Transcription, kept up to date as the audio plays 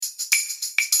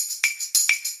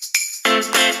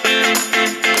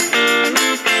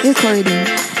Recording.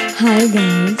 Hi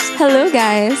guys. Hello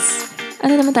guys.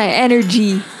 Ano naman tayo?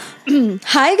 Energy.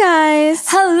 Hi guys.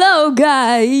 Hello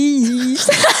guys.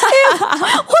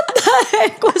 What the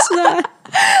heck was that?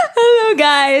 Hello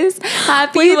guys.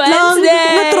 Happy Wait lang. Wednesday.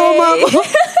 Na-trauma ako.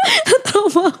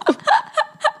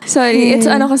 Sorry, it's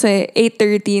kasi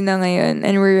 8:30 na ngayon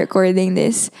and we're recording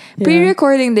this. Yeah.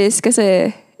 Pre-recording this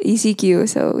kasi ECQ,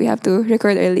 so we have to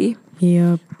record early.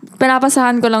 Yep.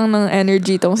 Pinapasahan ko lang ng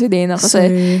energy tong si Dana kasi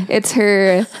Sorry. it's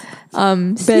her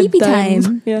sleepy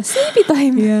time. Yeah. Sleepy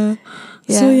time. Yeah.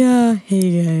 Yeah. So yeah,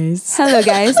 hey guys. Hello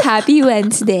guys, happy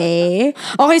Wednesday.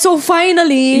 Okay, so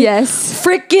finally, Yes.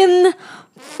 freaking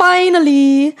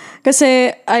finally,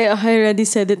 kasi I already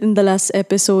said it in the last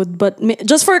episode, but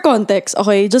just for context,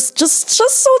 okay, just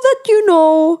so that you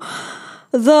know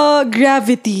the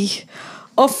gravity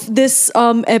of this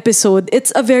episode.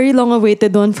 It's a very long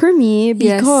awaited one for me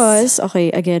because okay,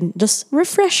 again, just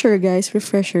refresher guys,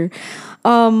 refresher.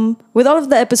 With all of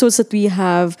the episodes that we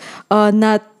have,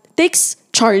 Nat takes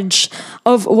charge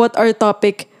of what our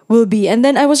topic will be, and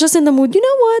then I was just in the mood, you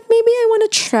know what, maybe I want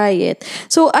to try it.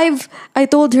 So I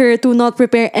told her to not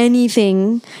prepare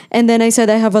anything, and then I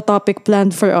said I have a topic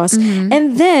planned for us.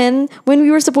 And then when we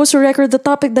were supposed to record the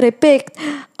topic that I picked,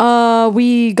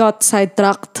 we got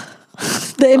sidetracked.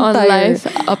 The On entire live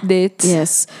updates.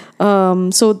 Yes.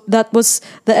 So that was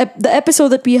the episode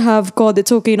that we have called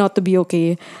 "It's Okay Not to Be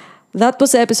Okay." That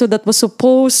was the episode that was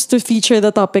supposed to feature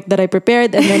the topic that I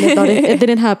prepared, and then it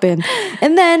didn't happen.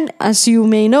 And then, as you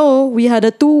may know, we had a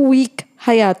 2-week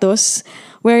hiatus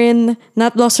wherein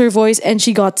Nat lost her voice and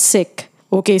she got sick.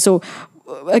 Okay, so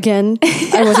again,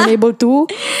 I wasn't able to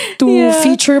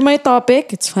feature my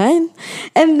topic. It's fine.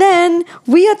 And then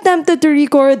we attempted to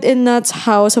record in Nat's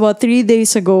house about 3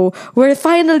 days ago, where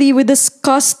finally we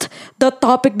discussed the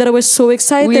topic that I was so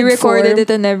excited for. We recorded it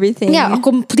and everything. Yeah, a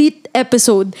complete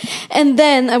episode. And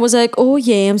then I was like, oh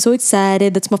yeah, I'm so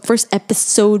excited. That's my first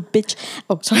episode, bitch.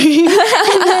 Oh, sorry.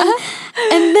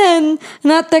 and then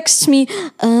Nat texts me,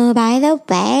 by the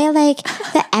way, like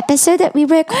the episode that we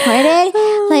recorded,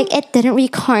 like it didn't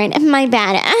record. My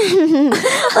bad.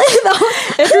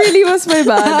 It really was my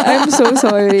bad. I'm so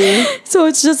sorry. so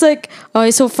it's just like,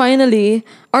 okay, so finally,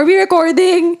 are we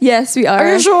recording? Yes, we are.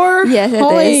 Are you sure? Yes, it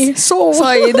Okay, is. so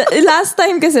Sorry, the last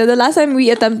time we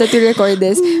attempted to record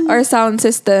this, our sound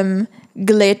system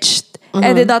glitched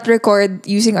and did not record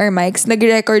using our mics.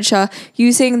 Nag-record siya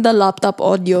using the laptop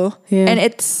audio. Yeah. And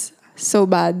it's so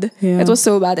bad. Yeah. It was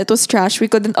so bad. It was trash. We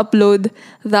couldn't upload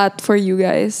that for you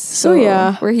guys. So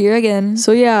yeah. we're here again.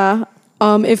 So yeah,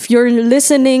 if you're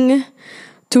listening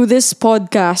to this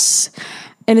podcast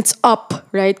and it's up,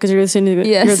 right? Because you're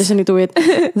listening to it,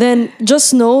 then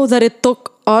just know that it took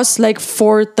us like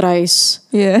 4 tries.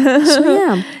 Yeah. So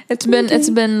yeah, It's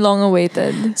been long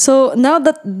awaited. so now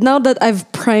that I've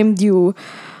primed you,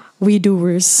 we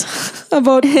doers,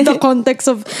 about the context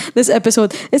of this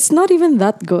episode, it's not even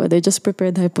that good. I just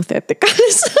prepared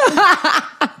hypotheticals.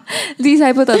 These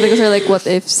hypotheticals are like what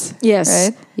ifs. Yes,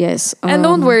 Right? yes, And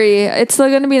don't worry, it's still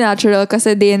gonna be natural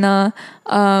kasi Dana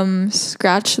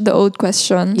scratched the old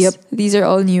questions. Yep. These are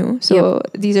all new. So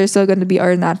these are still gonna be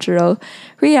our natural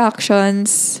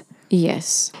reactions.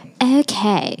 yes.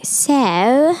 Okay,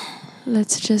 so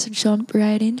Let's just jump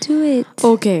right into it.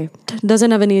 Okay, doesn't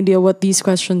have any idea what these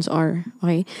questions are.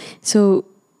 Okay, so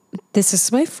this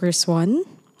is my first one.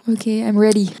 Okay, I'm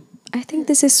ready. I think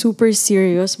this is super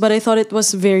serious, but I thought it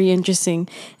was very interesting.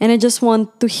 And I just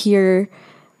want to hear,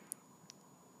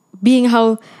 being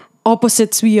how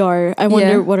opposites we are, I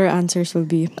wonder Yeah. what our answers will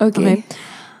be. Okay.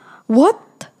 What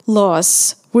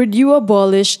laws would you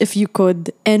abolish if you could,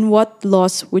 and what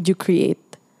laws would you create?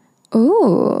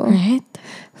 Oh. Right?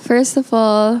 First of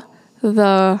all,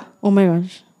 the Oh my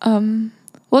gosh.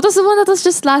 what was the one that was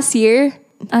just last year?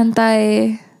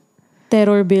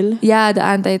 Terror bill. The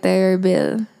anti-terror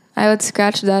bill. I would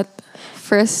scratch that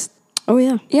first. Oh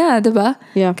yeah. Yeah, diba?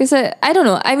 Yeah. Because I don't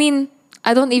know. I mean,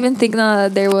 I don't even think na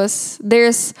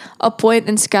there's a point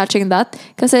in scratching that.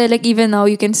 Because like even now,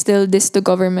 you can still diss the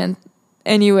government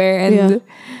anywhere and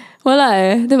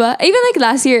wala diba? Even like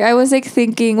last year, I was like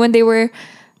thinking when they were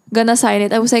gonna sign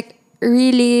it, I was like,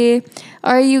 really?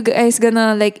 Are you guys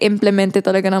gonna like implement it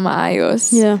talaga na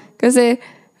maayos? Yeah. Kasi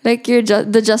like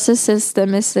the justice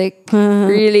system is like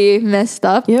really messed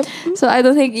up. Yep. So I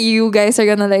don't think you guys are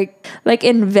gonna like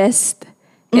invest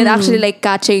in actually like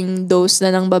catching those na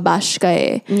nang babash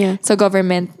kay sa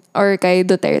government or kay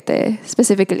Duterte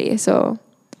specifically. So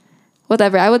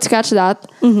whatever, I would scratch that.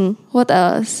 What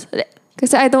else?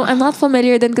 Kasi I'm not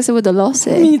familiar then kasi with the laws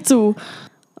eh. Me too.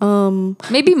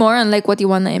 Maybe more on like what you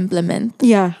wanna implement.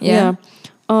 Yeah. Yeah.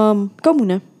 Ikaw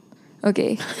muna.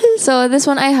 Okay. So this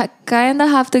one I kind of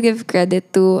have to give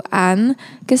credit to Anne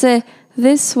kasi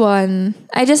this one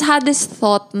I just had this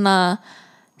thought na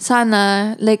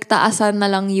sana like taasan na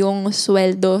lang yung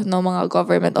sweldo ng mga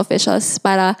government officials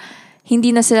para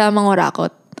hindi na sila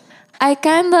mangurakot. I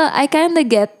kinda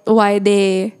get why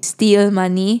they steal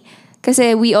money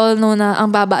kasi we all know na ang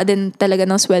baba din talaga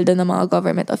ng sweldo ng mga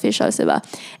government officials, diba?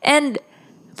 And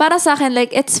para sa akin,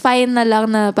 like, it's fine na lang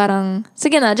na parang,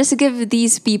 sige na, just give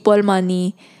these people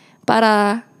money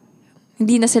para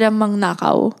hindi na sila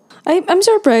mangnakaw. I'm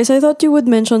surprised. I thought you would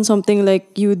mention something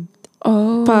like you'd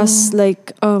pass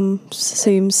like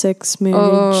same-sex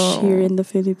marriage here in the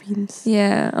Philippines.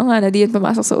 Yeah. Ang nga na, di yun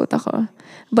pumasok sa utak ko.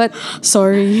 But,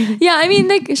 Sorry. yeah, I mean,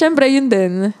 like, syempre, yun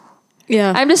din.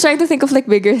 Yeah. I'm just trying to think of, like,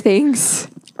 bigger things.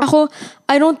 Ako,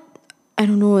 I don't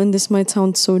know, and this might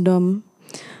sound so dumb,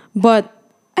 but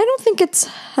I don't think it's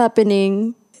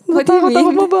happening. What do you Natakot ako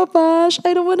mean? mababash.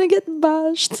 I don't wanna get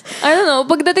bashed. I don't know.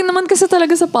 Pagdating naman kasi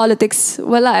talaga sa politics,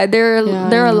 wala. There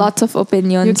are lots of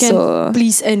opinions. You can't so,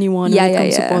 please anyone when it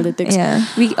comes to politics. Yeah.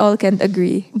 We all can't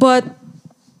agree. But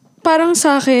parang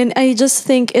sa akin, I just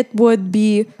think it would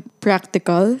be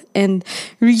practical and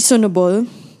reasonable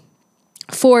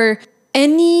for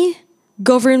any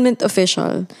government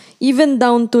official, even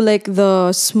down to like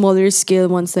the smaller scale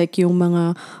ones like yung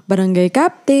mga barangay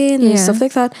captain and stuff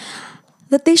like that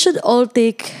they should all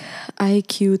take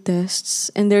IQ tests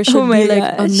and there should my be like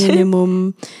a gosh.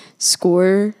 minimum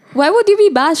score. Why would you be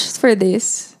bashed for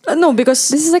this? No, because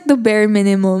This is like the bare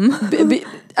minimum.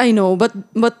 I know, but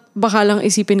baka lang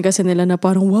isipin kasi nila na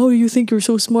parang, wow, you think you're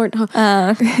so smart, huh?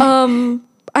 Okay.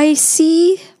 I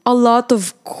see a lot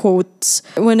of quotes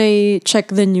when I check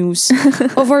the news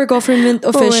of our government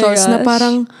officials na gosh.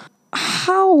 parang,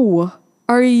 how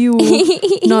are you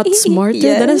not smarter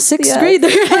than a sixth Yes. grader?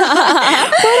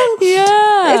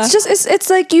 Yeah. It's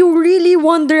like you really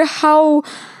wonder how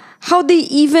they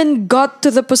even got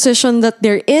to the position that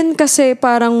they're in kasi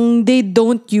parang they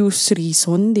don't use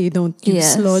reason, they don't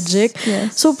use Yes. logic.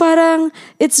 Yes. So parang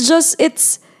it's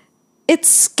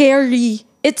scary.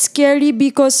 It's scary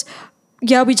because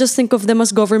we just think of them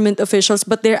as government officials,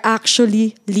 but they're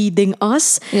actually leading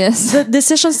us. Yes. The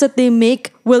decisions that they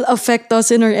make will affect us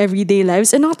in our everyday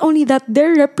lives. And not only that,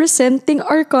 they're representing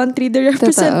our country. They're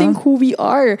representing who we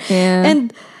are. Yeah. And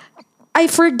I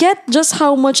forget just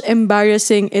how much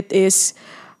embarrassing it is.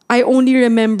 I only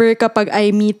remember kapag I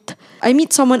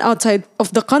meet someone outside of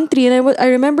the country, and I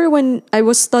remember when I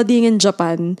was studying in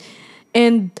Japan,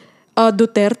 and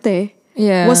Duterte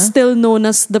was still known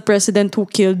as the president who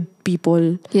killed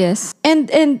people. Yes. And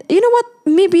you know what?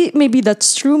 Maybe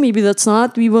that's true. Maybe that's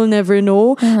not. We will never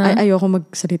know. Ayoko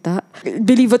magsalita.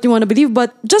 Believe what you want to believe,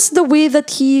 but just the way that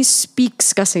he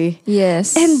speaks kasi.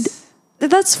 Yes. And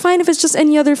that's fine if it's just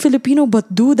any other Filipino, but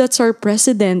dude, that's our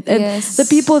president. And Yes. the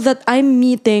people that I'm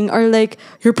meeting are like,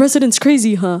 your president's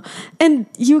crazy, huh? And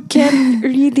you can't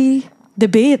really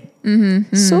debate.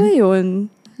 So, yun.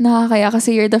 Nakakaya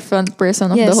kasi you're the front person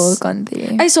of the Yes. whole country.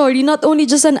 Sorry, not only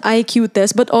just an IQ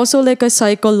test, but also like a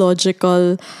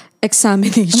psychological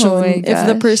examination Oh my if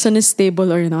the gosh. person is stable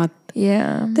or not.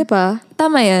 Yeah. Diba?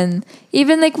 Tama yan.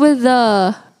 Even like with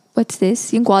the, what's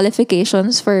this? Yung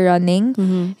qualifications for running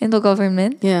in the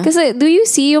government. Yeah. Kasi do you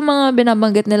see yung mga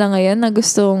binabanggit nila ngayon na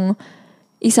gustong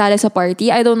isali sa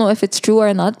party? I don't know if it's true or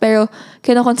not, pero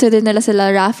kinoconsider nila sila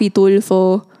Raffy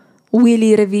Tulfo,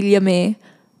 Willie Revillame.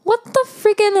 What the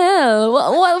freaking hell?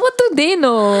 What do they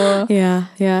know? Yeah.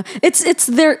 It's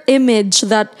their image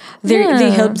that they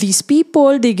help these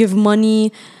people, they give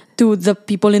money to the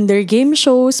people in their game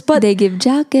shows, but They give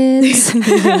jackets.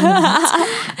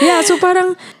 yeah, so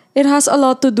parang it has a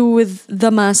lot to do with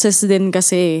the masses din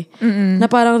kasi. Na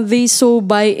parang they so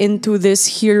buy into this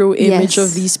hero image Yes.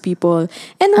 of these people.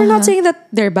 And we're not saying that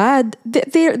they're bad.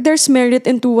 There's merit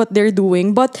into what they're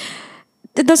doing, but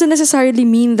it doesn't necessarily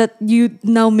mean that you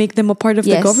now make them a part of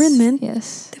the government.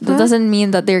 Yes. Diba? That doesn't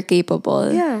mean that they're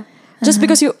capable. Yeah. Just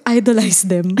because you idolize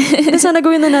them. Sana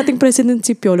gawin na nating president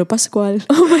si Piolo Pascual.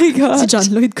 Oh my God. Si John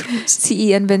Lloyd Cruz. Si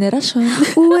Ian Veneracion.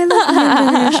 Oh, I love Ian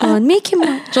Veneracion. Make him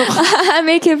joke.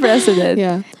 Make him president.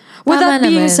 Yeah. With Tama that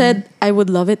being naman. said, I would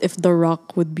love it if The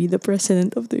Rock would be the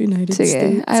president of the United Sige,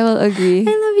 States. I will agree.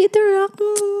 I love you, The Rock.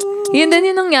 Yun din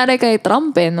yung nangyari kay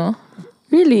Trump no?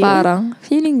 Really? Parang,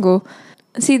 feeling ko.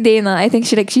 Si Dana, I think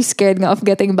she's scared nga of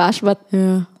getting bashed, but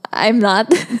Yeah. I'm not.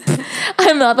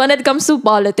 I'm not. When it comes to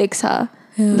politics, ha?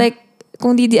 Yeah. Like,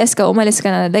 kung DDS ka, umalis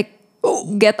ka na. Like,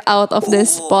 get out of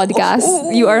this podcast.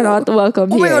 You are not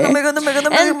welcome here. Oh my God.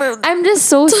 And I'm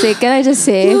just so sick. Can I just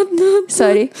say?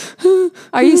 Sorry.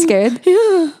 Are you scared?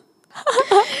 Yeah.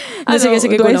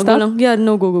 Sige, do go I lang, stop? go lang. Yeah,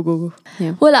 no, go.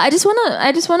 Yeah. Well, I just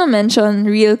wanna mention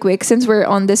real quick, since we're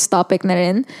on this topic na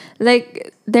rin,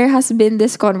 like there has been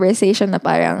this conversation na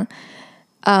parang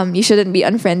you shouldn't be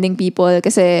unfriending people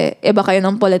kasi iba kayo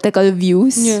ng political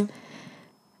views. Yeah.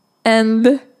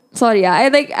 And sorry,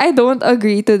 I don't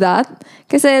agree to that.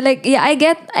 Kasi like, yeah, I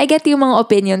get yung mga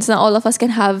opinions na all of us can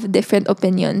have different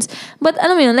opinions. But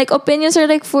alam mo yun, like opinions are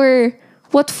like for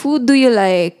what food do you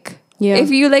like? Yeah.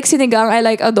 If you like sinigang, I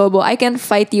like adobo. I can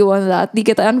fight you on that. Di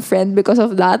kita unfriend because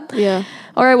of that. Yeah.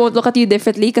 Or I won't look at you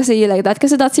differently kasi you like that.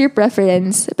 Kasi that's your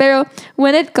preference. Pero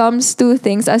when it comes to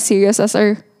things as serious as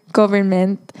our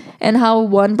government and how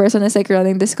one person is like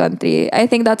running this country, I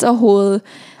think that's a whole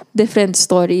different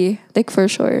story. Like for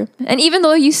sure. And even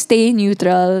though you stay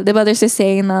neutral, diba there's this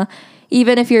saying na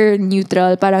even if you're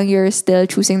neutral, parang you're still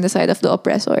choosing the side of the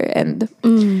oppressor. And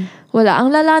wala.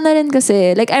 Ang lala na rin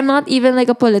kasi. Like, I'm not even like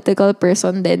a political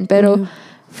person din. Pero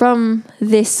from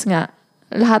this nga,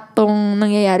 lahat tong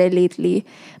nangyayari lately,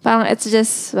 parang it's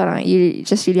just, parang you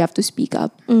just really have to speak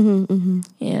up.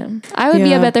 Yeah. I would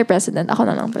be a Yeah. better president. Ako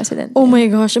na lang president. Oh my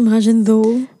gosh, imagine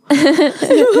though.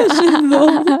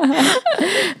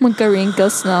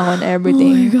 Magka-wrinkles na ako and Oh my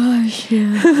everything. gosh,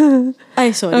 yeah.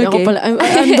 Ay, sorry. Ako Okay. pala.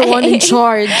 I'm the one in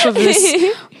charge of this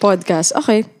podcast.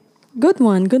 Okay. Good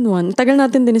one. Tagal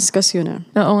natin din-discuss yun ah.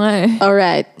 Oo nga eh.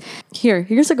 Alright.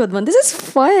 Here's a good one. This is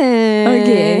fun.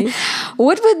 Okay.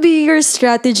 What would be your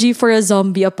strategy for a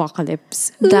zombie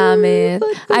apocalypse? Damn it.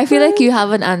 I feel like you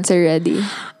have an answer ready.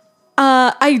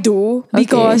 I do. Okay.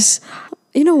 Because,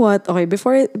 you know what? Okay,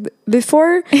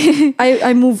 before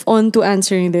I move on to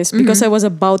answering this, because I was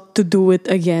about to do it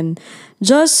again,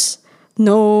 just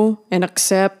know and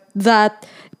accept that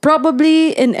probably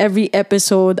in every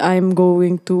episode I'm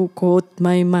going to quote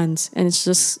my mans, and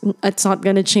it's not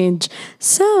gonna change.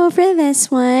 So for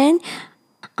this one,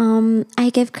 I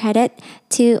give credit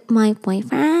to my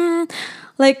boyfriend.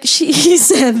 Like he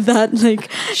said that, like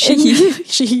she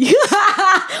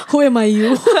who am I,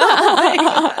 you?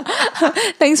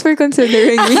 Thanks for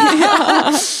considering me.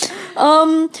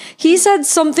 He said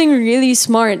something really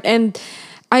smart, and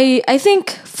I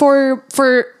think for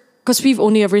because we've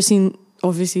only ever seen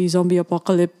obviously zombie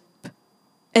apocalypse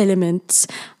elements.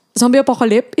 Zombie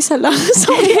apocalypse, isa lang.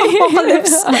 Zombie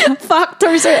apocalypse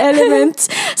factors or elements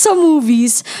sa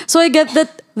movies. So I get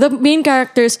that the main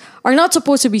characters are not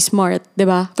supposed to be smart,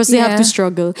 diba? Because they have to Yeah.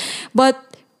 struggle. But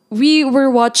we were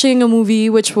watching a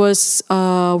movie which was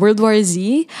World War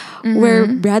Z, where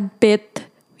Brad Pitt,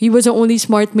 he was the only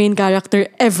smart main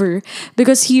character ever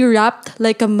because he wrapped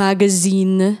like a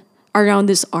magazine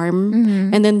around his arm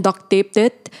and then duct taped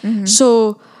it.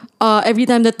 So every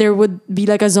time that there would be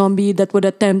like a zombie that would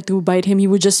attempt to bite him, he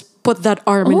would just put that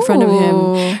arm in front of Oh.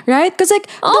 him. Right? Because like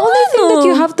the only thing that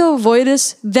you have to avoid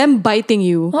is them biting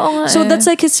you. Oo nga So eh. that's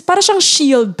like his, para siyang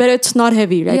shield, but it's not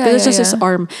heavy, right? Yeah, Because it's yeah, just his yeah.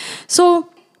 arm. So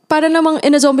para namang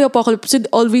in a zombie apocalypse, you'd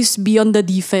always be on the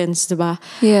defense, diba?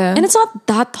 Yeah. And it's not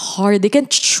that hard. They can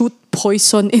shoot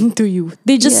poison into you.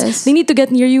 They Yes. need to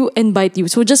get near you and bite you.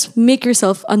 So just make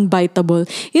yourself unbiteable.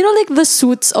 You know, like the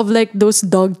suits of like those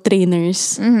dog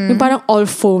trainers, yung parang all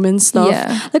foam and stuff.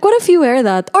 Yeah. Like what if you wear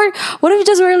that? Or what if you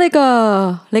just wear like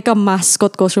a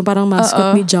mascot costume, parang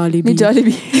mascot ni Jollibee. Ni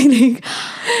Jollibee. Like,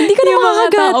 hindi ka na Yung mga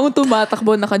makakagat. taong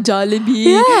tumatakbo,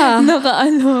 naka-Jollibee, Yeah.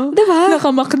 naka-ano, Diba?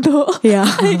 naka-McDo. Yeah.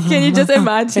 Can you just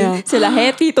imagine? Yeah. Sila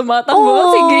Hetty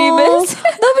tumatakbo, si Grievous.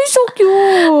 That'd be so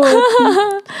cute.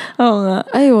 Oo nga.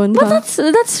 Ayun. But ba?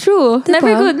 that's true.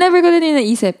 Diba? Never ko din yung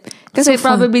naisip. Kasi So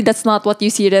fun. probably that's not what you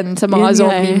see rin sa mga Yun nga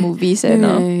zombie eh. movies, eh,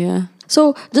 no? Yeah.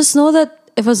 So, just know that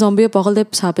if a zombie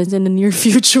apocalypse happens in the near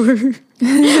future,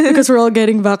 because we're all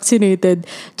getting vaccinated,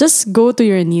 just go to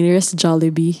your nearest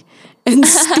Jollibee and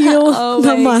steal Oh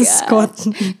the my mascot.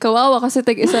 Kawawa kasi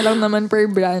tig-isa lang naman per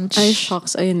branch. Ay,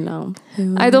 shucks. Ayun lang.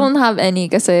 I don't have any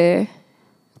kasi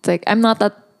it's like I'm not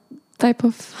that type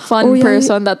of fun Oh, yeah.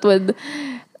 person that would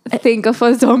think of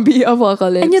a zombie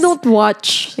apocalypse. And you don't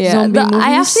watch zombie movies? I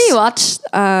actually watched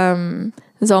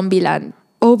Zombieland.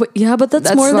 Oh, but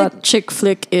that's That's more not- like chick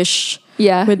flick-ish.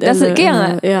 Yeah, With that's Ella- kaya nga.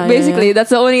 yeah, Basically, yeah. that's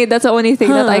the only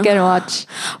thing that I can watch.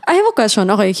 I have a question.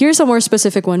 Okay, here's a more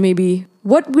specific one maybe.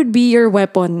 What would be your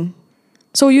weapon?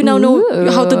 So you now know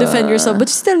how to defend yourself, but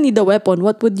you still need a weapon.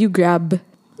 What would you grab?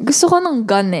 Gusto ko ng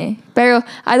gun eh. Pero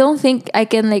I don't think I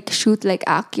can like shoot like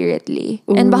accurately.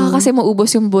 And baka kasi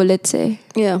maubos yung bullets eh.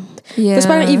 Yeah. Yeah. Because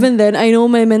parang even then, I know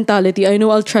my mentality. I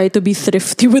know I'll try to be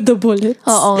thrifty with the bullets.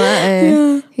 Oo nga eh.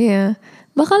 Yeah.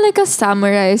 Baka like a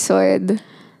samurai sword.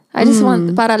 I just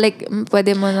want, para like,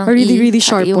 pwede mo nang A really, really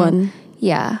cut sharp yung- one.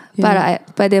 Yeah. Para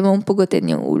pwede mong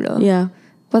pugutin yung ulo. Yeah.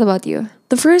 What about you?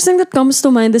 The first thing that comes to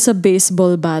mind is a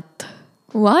baseball bat.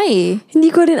 Why?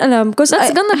 Hindi ko rin alam. Because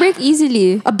That's gonna break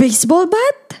easily. a baseball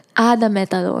bat? The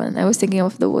metal one. I was thinking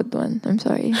of the wood one. I'm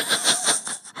sorry.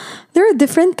 There are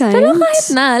different kinds. Pero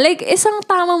kahit na, like, isang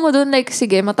tama mo dun, like,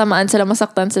 sige, matamaan sila,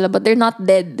 masaktan sila, but they're not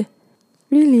dead.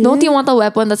 Really? Don't you want a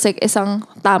weapon that's like, isang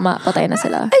tama, patay na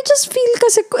sila? I just feel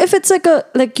kasi if it's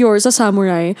like yours, a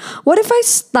samurai, what if I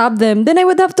stab them? Then I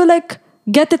would have to like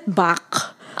get it back.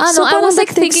 No, I parang was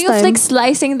like that takes thinking of time. like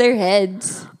slicing their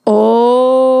heads.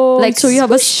 Oh, Like, so you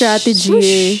have a swoosh, strategy.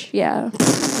 swoosh. Yeah.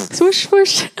 Swoosh,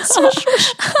 swoosh.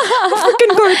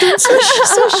 Fucking cartoon. Swoosh,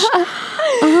 swoosh.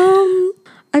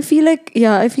 I feel like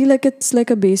it's like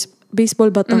a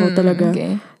baseball bat ako talaga.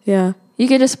 Okay. Yeah. You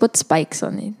can just put spikes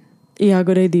on it. Yeah,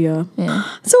 good idea. Yeah.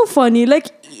 So funny.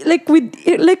 Like we'd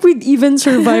even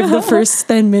survive the first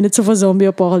 10 minutes of a zombie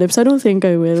apocalypse. I don't think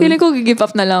I will. Feeling ko give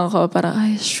up na lang ako. Parang,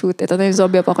 ay, shoot, ito na yung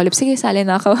zombie apocalypse. Sige, sali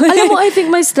na ako. Alam mo, I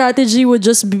think my strategy would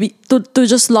just be to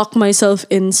just lock myself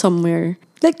in somewhere.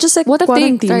 Like just like What if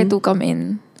quarantine. they try to come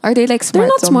in? Are they like They're smart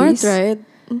not zombies? smart, right?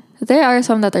 There are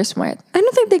some that are smart. I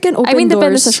don't think they can open I mean,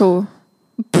 depende doors. sa show.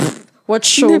 What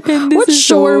show? Depende What sa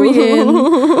show are we show. in?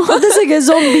 But sige,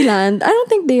 Zombieland. I don't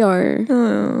think they are.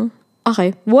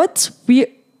 Okay. What's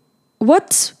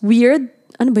weird?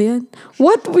 Ano ba yan?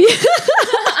 What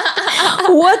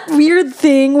weird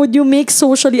thing would you make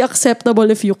socially acceptable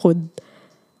if you could?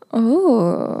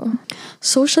 Oh.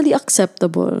 Socially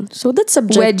acceptable. So that's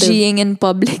subjective. Wedgieing in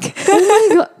public. Oh my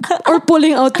God. Or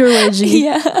pulling out your wedgie.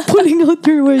 Yeah. Pulling out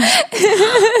your wedgie.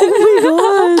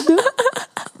 Oh my God.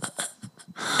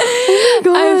 Oh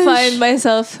my I gosh. find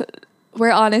myself,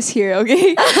 we're honest here,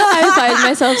 okay? I find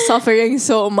myself suffering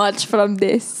so much from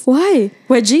this. Why?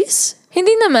 Wedgies?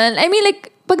 Hindi naman. I mean,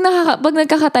 like, pag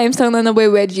nagkaka-times lang na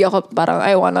wedgie ako, parang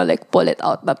I wanna like pull it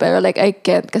out na. Pero like, I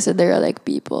can't kasi there are like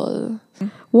people.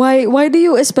 Why do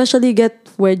you especially get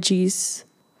wedgies?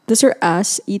 Does your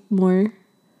ass eat more?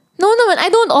 No, naman. I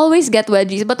don't always get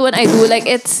wedgies. But when I do, like,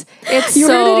 it's You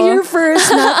so... heard it here first.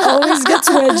 Not always gets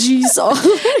wedgies. No,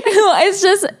 it's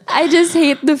just, I just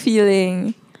hate the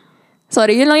feeling.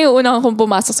 Sorry, yun lang yung una kong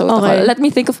pumasok sa utak ko. Okay. Let me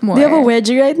think of more. Do you have a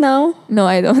wedgie right now? No,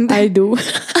 I don't. I do.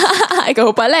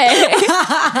 Ikaw pala eh.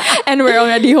 And we're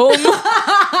already home.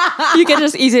 You can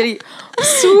just easily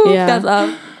swoop Yeah. that up.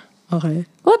 Okay.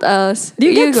 What else? Do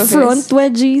you get go front first.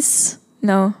 wedgies?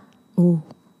 No. Oh,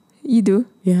 You do?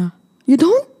 yeah. You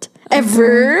don't?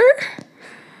 Ever?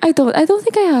 I don't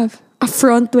think I have. A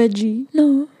front wedgie?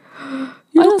 No.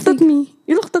 You I don't looked at me.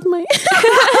 You looked at my...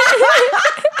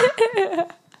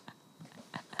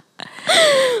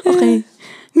 Okay.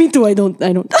 Me too, I don't.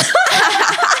 I don't.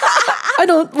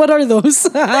 What are those?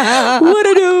 What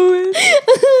are those?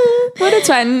 What it's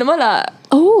fine. Wala.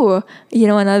 Oh, you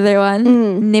know another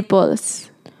one? Nipples.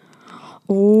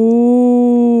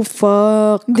 Oh,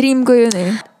 fuck. Dream ko yun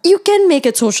eh. You can make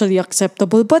it socially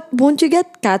acceptable, but won't you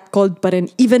get catcalled pa rin,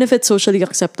 even if it's socially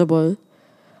acceptable?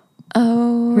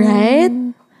 Oh. Right?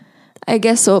 I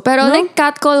guess so. Pero like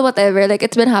catcall, whatever, like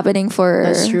it's been happening for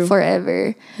That's true.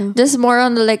 forever. Just more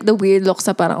on the like the weird looks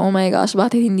na parang, oh my gosh,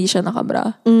 bakit hindi siya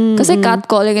nakabra? Kasi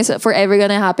catcalling is forever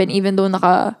gonna happen even though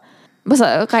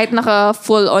basta kahit naka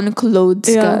full on clothes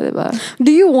ka, Yeah. diba? Do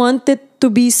you want it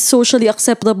to be socially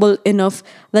acceptable enough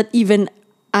that even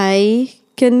I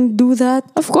can do that?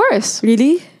 Of course.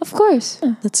 Really? Of course.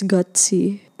 That's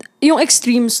gutsy. Yung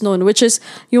extremes nun, which is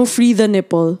yung free the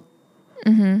nipple.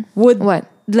 Would What?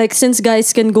 like since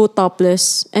guys can go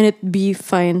topless and it be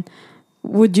fine,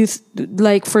 would you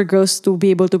like for girls to be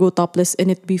able to go topless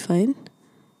and it be fine?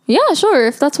 Yeah, sure.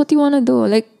 If that's what you want to do.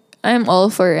 Like, I'm all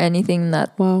for anything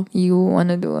that Wow. you want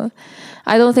to do.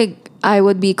 I don't think I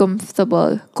would be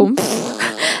comfortable.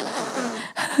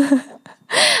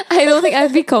 I don't think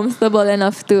I'd be comfortable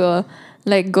enough to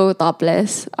like go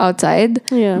topless outside.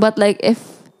 Yeah. But like if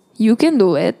you can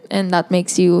do it and that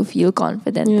makes you feel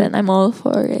confident, Yeah. then I'm all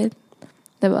for it.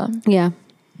 Diba? Yeah.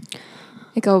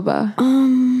 Ikaw ba?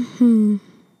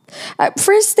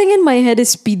 First thing in my head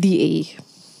is PDA.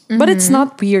 But it's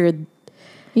not weird.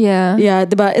 Yeah. Yeah,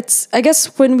 diba? It's I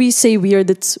guess when we say weird,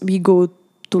 it's we go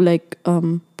to like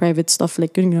private stuff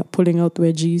like yun nga, pulling out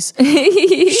wedgies,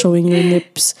 showing your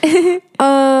lips.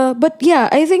 But yeah,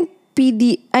 I think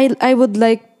I would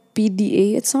like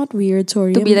PDA. It's not weird,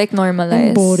 sorry. To be like I'm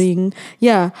normalized. boring.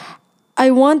 Yeah.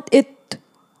 I want it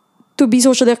to be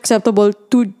socially acceptable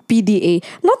to PDA.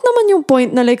 Not naman yung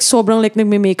point na like sobrang like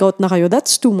nagme-makeout na kayo.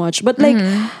 That's too much. But like,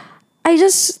 I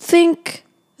just think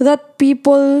that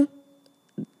people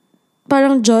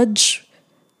parang judge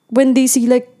when they see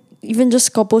like even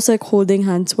just couples like holding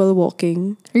hands while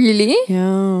walking. Really?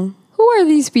 Yeah. Who are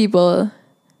these people?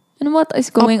 And what is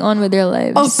going on with their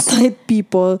lives? uptight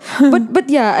people. but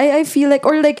yeah, I feel like,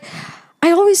 or like,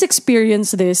 I always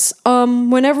experience this.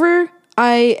 Whenever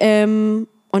I am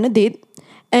on a date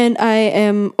and I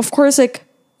am, of course, like,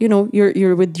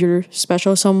 you're with your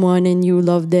special someone and you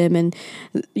love them and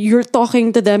you're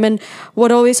talking to them, and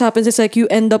what always happens is like you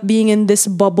end up being in this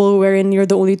bubble wherein you're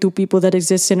the only two people that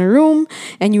exist in a room,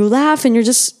 and you laugh and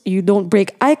you don't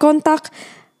break eye contact.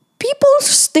 People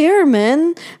stare,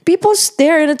 man. People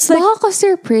stare, and it's like, Baka 'cause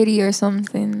they're pretty or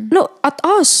something. no, at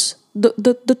us,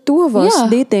 the two of us Yeah.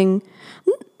 dating.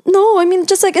 No, I mean,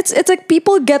 just like it's like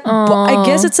people get. I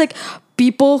guess it's like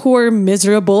people who are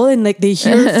miserable and like they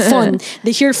hear fun.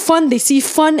 They hear fun. They see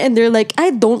fun, and they're like,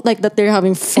 I don't like that they're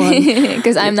having fun.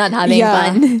 Because I'm not having yeah,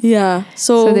 fun. yeah.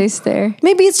 So they stare.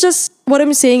 Maybe it's just what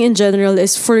I'm saying in general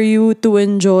is for you to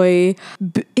enjoy,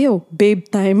 babe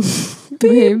time.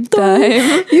 Babe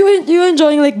time. You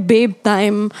enjoying like babe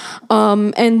time,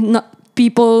 and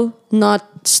people not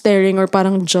staring or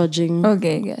parang judging.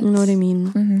 Okay, good. You know what I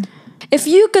mean? If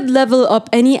you could level up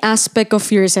any aspect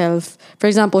of yourself, for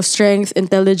example, strength,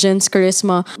 intelligence,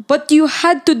 charisma, but you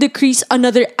had to decrease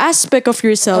another aspect of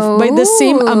yourself by the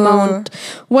same amount,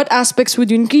 what aspects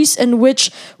would you increase and which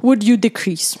would you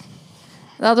decrease?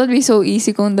 That would be so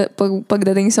easy kung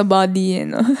pagdating sa body,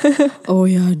 Oh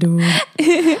yeah, dude.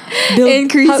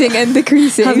 Increasing and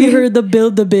decreasing. Have you heard the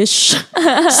Build the Bish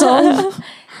song?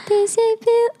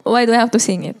 Why do I have to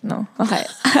sing it? No. Okay.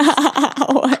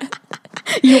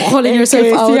 You calling yourself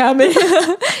out. In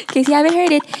case you haven't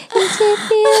heard it.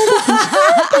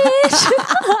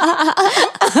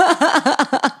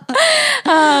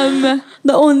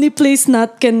 The only place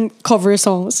Nat can cover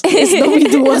songs is the We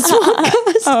Do Us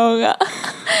podcast. Oo nga.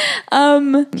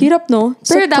 Hirap, no?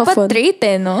 It's Pero a tough dapat one. trait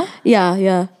no?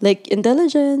 Yeah. Like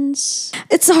intelligence.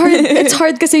 It's hard. It's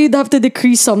hard kasi you'd have to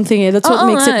decrease something. That's what Oo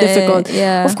makes it nga difficult.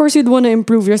 yeah. Of course, you'd want to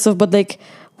improve yourself, but like,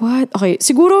 what? Okay,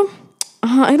 siguro,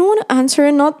 I don't want to answer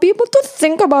and not be able to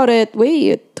think about it.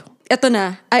 Wait. Eto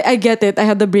na. I get it. I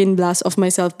had the brain blast of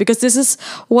myself because this is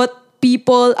what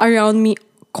people around me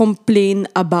complain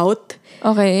about.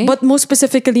 Okay. But most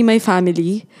specifically, my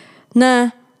family,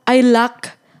 na I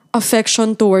lack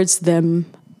affection towards them.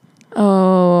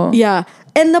 oh. Yeah.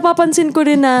 And napapansin ko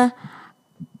rin na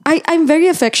I'm very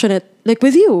affectionate. Like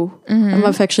with you. I'm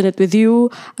affectionate with you.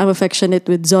 I'm affectionate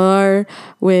with Zar,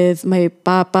 with my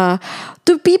papa.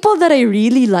 To people that I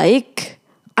really like,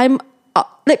 I'm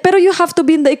like, pero you have to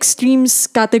be in the extremes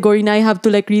category na I have to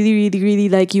like really, really, really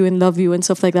like you and love you and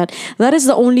stuff like that. That is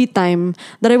the only time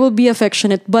that I will be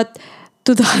affectionate. But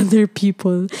to the other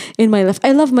people in my life,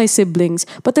 I love my siblings,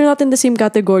 but they're not in the same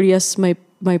category as my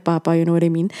papa, you know what I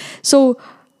mean? So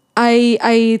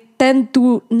I tend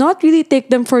to not really take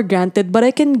them for granted, but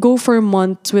I can go for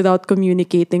months without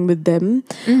communicating with them.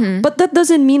 But that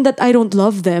doesn't mean that I don't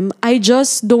love them. I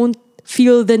just don't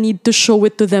feel the need to show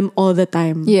it to them all the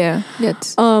time. Yeah.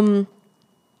 Yes.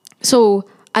 So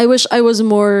I wish I was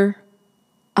more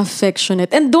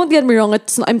affectionate. And don't get me wrong,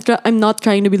 I'm not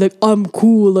trying to be like, I'm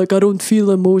cool, like I don't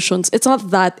feel emotions. It's not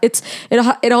that.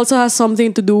 It also has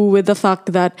something to do with the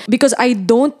fact that because I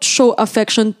don't show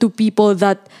affection to people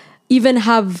that even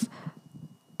have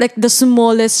like the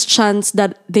smallest chance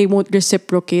that they won't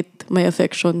reciprocate my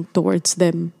affection towards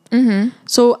them.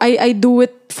 So I do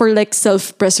it for like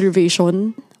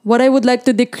self-preservation. What I would like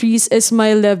to decrease is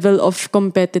my level of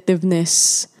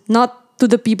competitiveness. Not to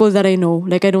the people that I know.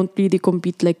 Like I don't really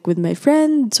compete like with my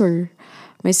friends or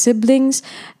my siblings.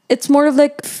 It's more of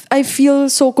like I feel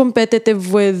so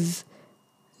competitive with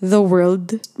the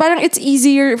world. Parang it's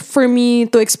easier for me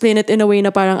to explain it in a way na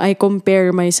parang I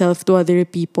compare myself to other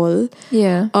people.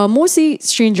 Yeah. Mostly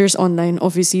strangers online.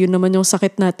 Obviously, yun naman yung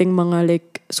sakit nating mga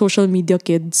like social media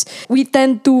kids. We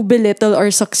tend to belittle our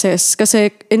success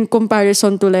kasi in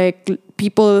comparison to like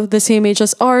people the same age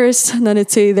as ours, na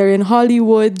let's say they're in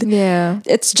Hollywood. Yeah.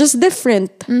 It's just different.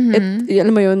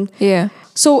 Alam mo yun? Yeah.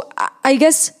 So I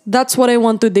guess that's what I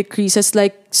want to decrease is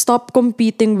like stop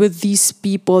competing with these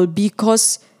people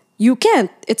because you can't.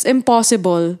 It's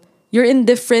impossible. You're in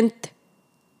different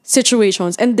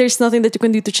situations and there's nothing that you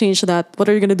can do to change that. What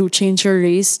are you gonna do? Change your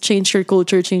race? Change your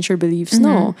culture? Change your beliefs?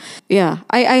 No. Yeah.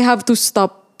 I have to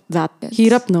stop that. Yes.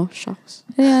 Hirap, no? Shucks.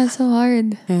 Yeah, it's so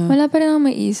hard. Yeah. Wala pa rin akong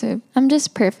maisip. I'm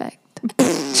just perfect.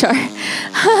 Char.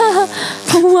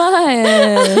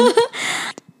 What?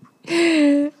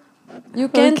 You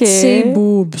can't Okay. say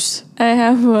boobs. I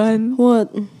have one. What?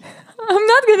 I'm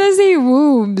not gonna say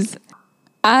boobs.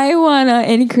 I wanna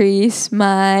increase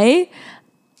my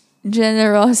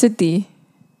generosity.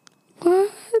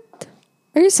 What?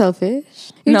 Are you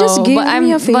selfish? You No, just gave but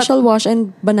me a facial wash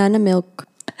and banana milk.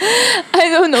 I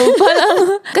don't know.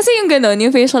 Parang, kasi yung ganon,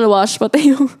 yung facial wash, pati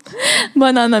yung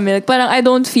banana milk, parang I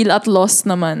don't feel at loss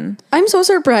naman. I'm so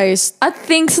surprised. At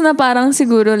things na parang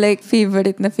siguro like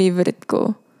favorite na favorite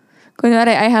ko.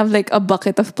 Kunwari, I have like a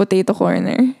bucket of potato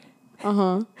corner.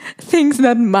 Things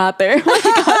that matter.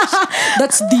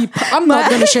 That's deep. I'm not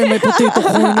gonna share my potato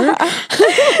corner.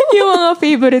 Yung mga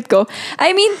favorite ko.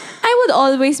 I mean, I would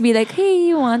always be like, hey,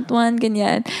 you want one?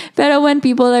 Ganyan. Pero when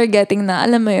people are getting na,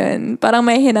 alam mo yun, parang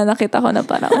may hinanakit ako na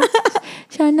parang,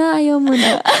 Shana, ayaw mo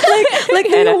na. Like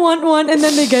you want one and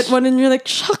then they get one and you're like,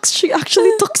 shucks, she actually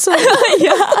took some.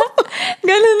 Yeah.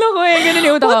 Ganun ako eh. Ganun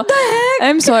yung utak ko. What the heck?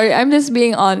 I'm sorry. I'm just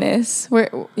being honest.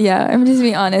 I'm just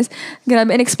being honest. Grabe,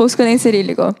 in-expose ko na yung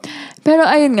sarili ko. Pero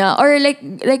ayun nga. Or like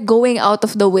going out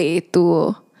of the way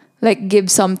to like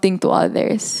give something to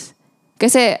others.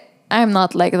 Kasi I'm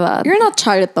not like that. You're not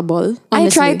charitable, honestly. I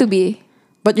try to be.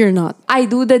 But you're not. I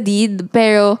do the deed,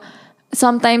 pero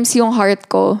sometimes yung heart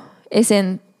ko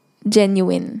isn't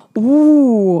genuine.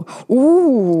 Ooh.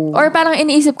 Or parang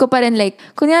iniisip ko pa rin like,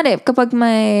 kunyari, kapag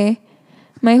may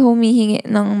humihingi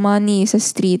ng money sa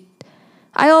street,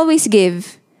 I always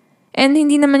give. And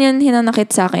hindi naman yun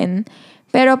hinanakit sa akin.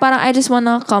 Pero parang I just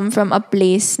wanna come from a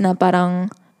place na parang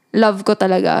love ko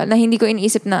talaga, na hindi ko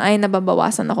iniisip na, ay,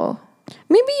 nababawasan ako.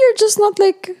 Maybe you're just not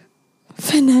like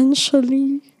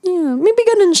financially. Yeah. Maybe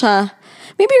ganun siya.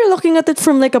 Maybe you're looking at it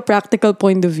from like a practical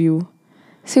point of view.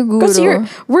 Siguro. Because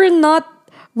we're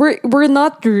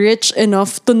not rich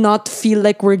enough to not feel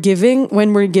like we're giving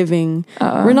when we're giving.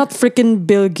 We're not freaking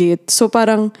Bill Gates. So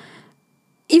parang,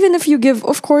 even if you give,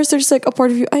 of course, there's like a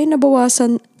part of you, ay,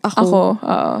 nabawasan ako.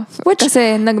 Which,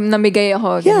 kasi namigay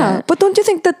ako. Yeah. But don't you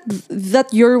think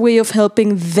that your way of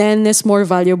helping then is more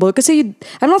valuable? Kasi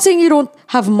I'm not saying you don't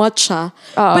have much,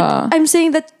 but I'm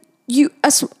saying that you,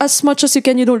 as much as you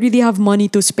can, you don't really have money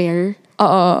to spare.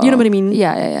 You know what I mean?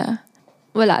 Yeah.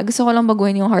 Wala. Gusto ko lang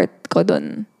baguhin yung heart ko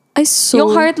dun.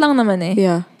 Yung heart lang naman eh.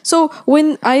 Yeah. So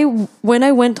when I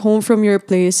went home from your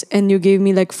place and you gave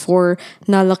me like 4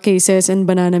 nala cases and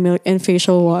banana milk and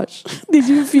facial wash, did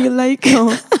you feel like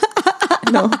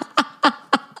No.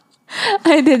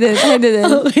 I didn't.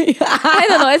 Okay. I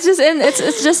don't know.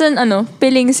 It's just in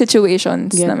pilling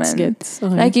situations naman. Gets.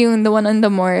 Okay. Like yung the one on the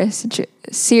more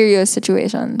serious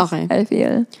situations. Okay. I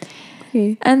feel.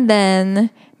 Okay. And then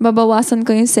babawasan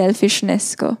ko yung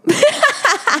selfishness ko.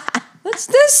 That's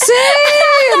the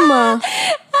same.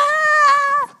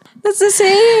 That's the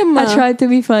same. I tried to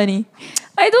be funny.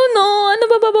 I don't know. Ano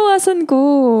ba babawasan ko?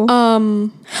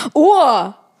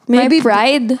 Maybe my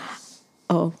pride.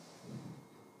 Oh.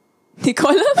 Di ko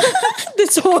alam.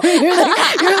 This whole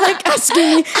you're like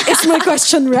asking me, is my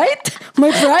question right?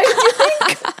 My pride, you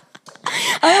think?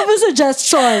 I have a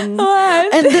suggestion.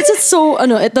 What? And this is so,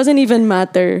 it doesn't even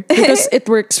matter because it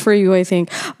works for you, I think.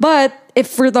 But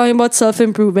if we're talking about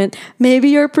self-improvement, maybe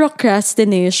your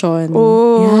procrastination.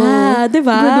 Oh. Yeah,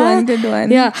 diba? Good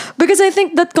one. Yeah, because I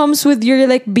think that comes with your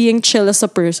like being chill as a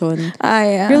person.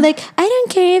 Yeah. You're like, I don't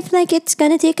care if like it's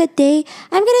gonna take a day.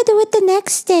 I'm gonna do it the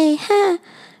next day, huh?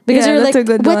 Because Yeah, you're that's like, a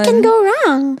good What one. can go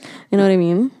wrong? you know what I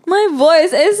mean? My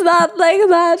voice is not like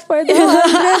that for the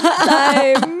 100th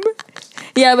time.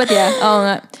 Yeah, but yeah. Oo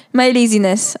nga. My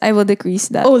laziness, I will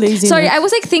decrease that. Oh, laziness. Sorry, I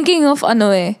was like thinking of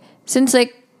since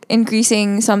like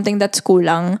increasing something that's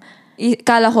kulang,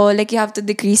 kala ko like you have to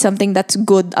decrease something that's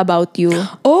good about you.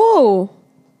 Oh,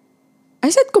 I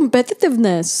said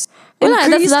competitiveness. Wala,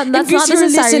 that's not increase your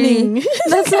necessarily. listening.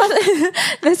 That's not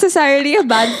necessarily a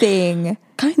bad thing.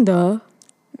 Kinda.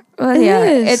 Well, It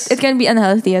yeah, is. it can be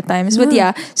unhealthy at times. But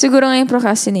yeah, siguro nga yung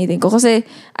procrastinating ko. Kasi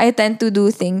I tend to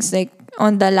do things like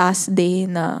on the last day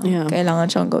na kailangan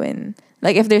siyang gawin.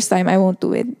 Like if there's time, I won't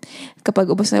do it.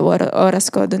 Kapag ubos na oras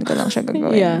ko, dun ko lang siya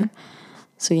gagawin. Yeah.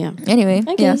 So yeah. Anyway,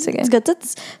 Okay. yeah, sige. That's good.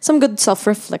 That's some good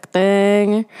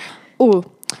self-reflecting. Oh,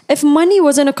 if money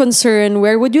wasn't a concern,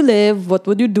 where would you live? What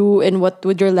would you do? And what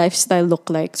would your lifestyle look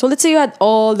like? So let's say you had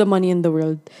all the money in the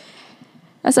world.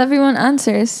 As everyone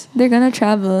answers, they're gonna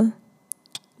travel.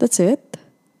 That's it?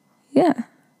 Yeah.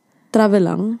 Travel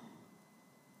lang?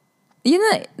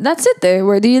 That's it there.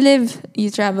 Where do you live?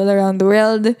 You travel around the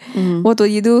world. Mm-hmm. What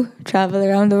will you do? Travel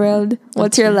around the world.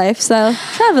 What's your lifestyle?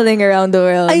 Traveling around the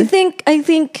world. I think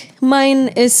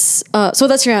mine is so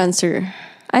that's your answer.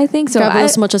 I think so. Travel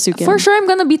as much as you can. For sure I'm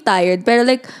gonna be tired. But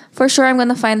like for sure I'm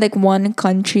gonna find like one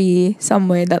country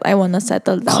somewhere that I wanna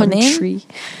settle down in. Country.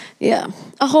 Yeah.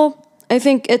 Ako, I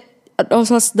think it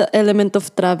also has the element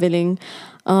of traveling.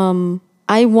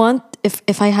 I want,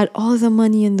 if I had all the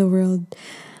money in the world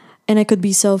and I could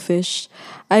be selfish,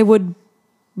 I would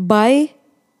buy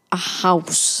a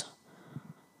house.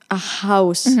 a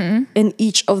house in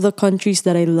each of the countries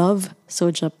that I love.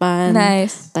 So Japan,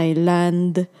 Nice.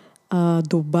 Thailand,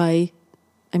 Dubai.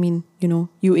 I mean,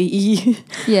 UAE.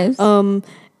 Yes.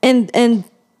 And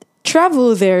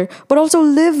travel there, but also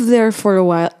live there for a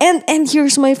while. And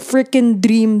here's my freaking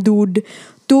dream, dude,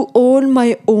 to own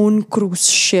my own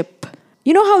cruise ship.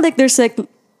 You know how like there's like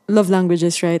love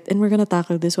languages, right? And we're gonna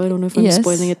tackle this, so I don't know if I'm Yes.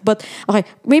 spoiling it. But okay,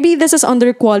 maybe this is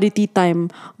under quality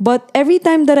time. But every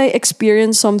time that I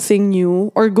experience something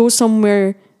new or go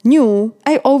somewhere new,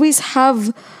 I always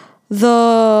have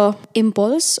the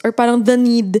impulse or parang the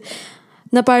need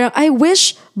na parang I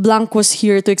wish blank was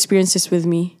here to experience this with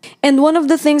me. And one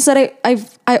of the things that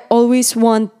I always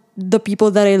want the people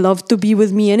that I love to be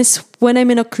with me and is when I'm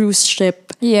in a cruise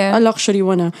ship. Yeah. A luxury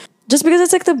one. Just because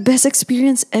it's like the best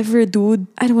experience ever, dude.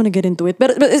 I don't want to get into it,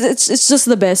 but it's just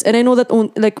the best. And I know that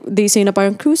like they say na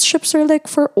parang cruise ships are like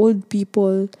for old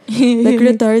people, like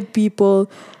retired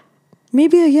people.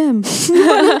 Maybe I am.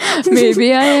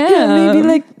 Maybe I am. Yeah, maybe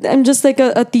like I'm just like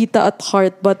a tita at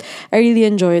heart, but I really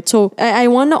enjoy it. So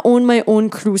I want to own my own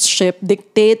cruise ship,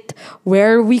 dictate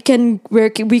where we can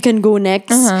go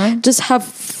next. Just have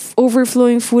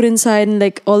overflowing food inside and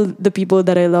like all the people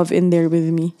that I love in there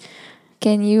with me.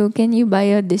 Can you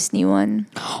buy a Disney one?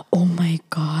 Oh my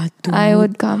god, dude. I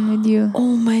would come with you.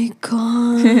 Oh my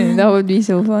god. That would be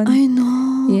so fun. I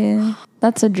know. Yeah.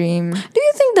 That's a dream. Do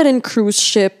you think that in cruise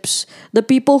ships, the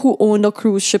people who own the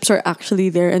cruise ships are actually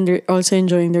there and they're also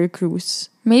enjoying their cruise?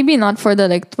 Maybe not for the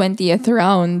like 20th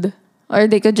round. Or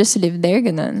they could just live there,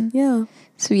 ganun. Yeah.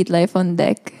 Sweet life on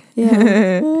deck.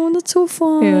 Yeah. Oh, that's so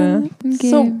fun. Yeah. Okay.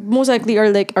 So most likely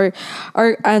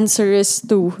our answer is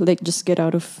to like just get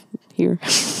out of here.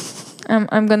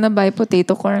 I'm gonna buy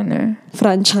Potato Corner.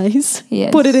 Franchise.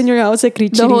 Yes. Put it in your house like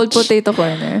Rich The whole Rich. Potato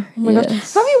Corner. Oh my gosh.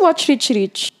 Yes. Have you watched Rich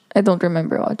Rich? I don't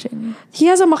remember watching. He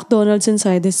has a McDonald's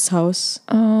inside his house.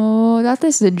 Oh, that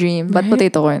is the dream. But Right?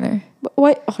 Potato Corner. But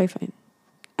why? Okay, fine.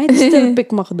 I'd still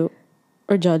pick McDo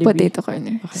or Jollibee. Potato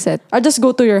Corner. Set. I'll just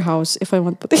go to your house if I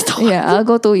want potato. Yeah, I'll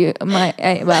go to you. What?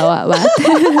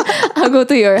 I'll go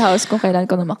to your house kung kailan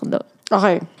ko na McDo.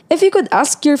 Okay. If you could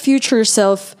ask your future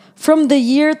self from the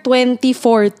year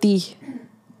 2040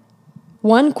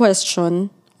 one question,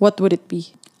 what would it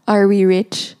be? Are we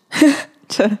rich?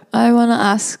 I wanna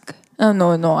ask. Oh,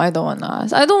 no, I don't wanna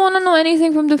ask. I don't wanna know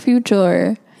anything from the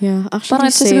future. Yeah, actually Parang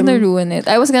it's just same. gonna ruin it.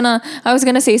 I was gonna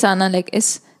say sana like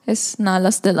is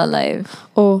Nala still alive?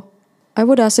 Oh, I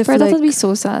would ask if But that like would be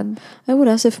so sad. I would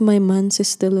ask if my mans is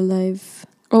still alive.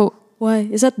 Oh, Why?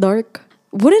 Is that dark?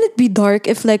 Wouldn't it be dark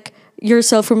if like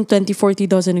yourself from 2040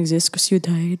 doesn't exist because you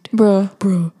died? bro.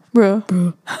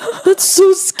 That's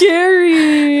so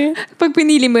scary. Pag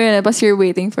pinili mo yun, pas you're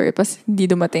waiting for it, pas hindi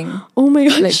dumating. Oh my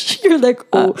gosh. You're like,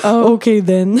 okay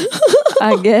then.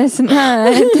 I guess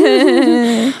not.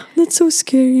 That's so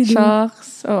scary. Dude.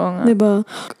 Shocks. Oo nga. Diba?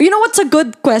 You know what's a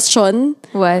good question?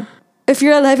 What? If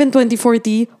you're alive in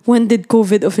 2040, when did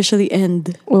COVID officially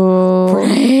end? Oh.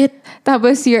 Right?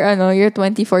 Tapos your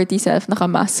 2040 self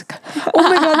naka-mask. Oh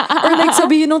my God. Or like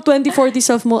sabihin nung 2040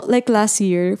 self mo, like last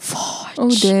year. Fudge. Oh,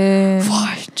 damn.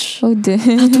 Fudge. Oh,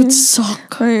 damn. That would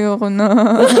suck. Ayoko na.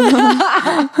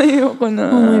 Ayoko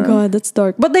na. Oh my God, that's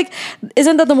dark. But like,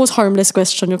 isn't that the most harmless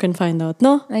question you can find out,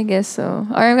 no? I guess so.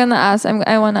 Or I wanna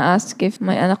ask if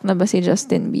may anak na ba si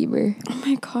Justin Bieber. Oh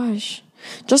my gosh.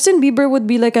 Justin Bieber would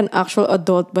be like an actual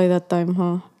adult by that time,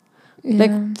 huh? Yeah.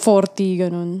 Like 40,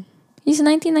 ganun. He's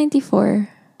 1994.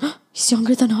 He's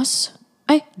younger than us?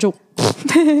 Ay, joke.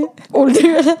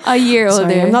 Older. A year older.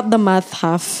 Sorry, I'm not the math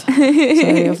half.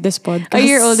 Sorry, of this podcast. A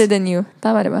year older than you.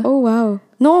 Tama diba? Oh, wow.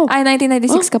 No. Ay,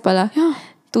 1996 ka pala. Yeah.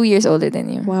 2 years older than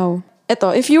you. Wow.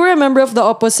 Eto, if you were a member of the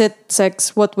opposite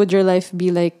sex, what would your life be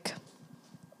like?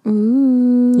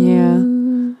 Ooh. Yeah.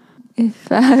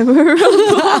 If I were a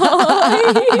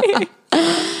boy.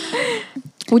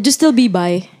 Would you still be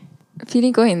bi?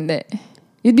 Feeling ko hindi.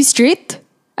 You'd be straight?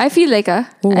 I feel like Oh,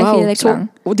 I wow. feel like So, lang.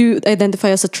 do you identify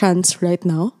as a trans right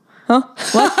now? Huh?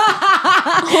 What?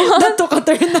 That took a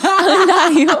turn.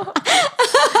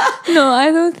 No,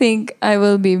 I don't think I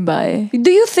will be bi.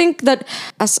 Do you think that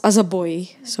as a boy,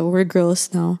 so we're girls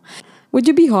now, would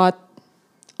you be hot?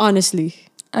 Honestly.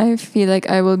 I feel like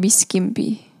I will be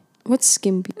skimpy. What's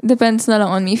skimpy? Depends na lang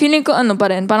on me. Feeling ko pa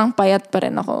rin, parang payat pa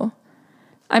rin ako.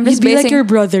 I'm You'd be like your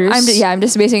brothers. I'm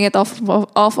just basing it off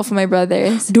of my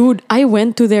brothers. Dude, I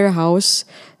went to their house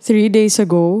 3 days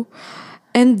ago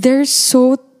and they're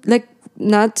so, like,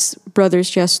 Nat's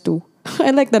brothers, she has 2.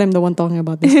 I like that I'm the one talking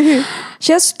about this.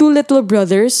 She has 2 little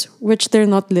brothers, which they're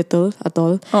not little at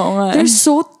all. Oo nga. They're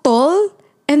so tall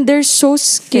and they're so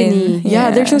skinny. Skin,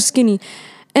 Yeah, yeah. they're so skinny.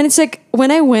 And it's like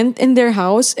when I went in their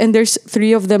house and there's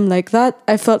 3 of them like that,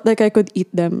 I felt like I could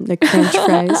eat them like French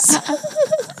fries.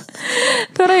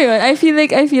 Pero yun, I feel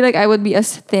like I would be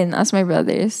as thin as my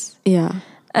brothers. Yeah.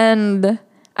 And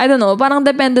I don't know, parang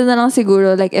depende na lang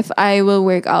siguro like if I will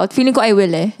work out. Feeling ko I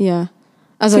will eh. Yeah.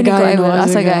 As a Feeling ko guy, I no, will,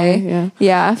 as a guy. Yeah.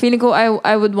 Yeah, feeling ko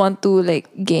I would want to like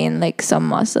gain like some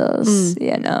muscles,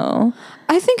 you know.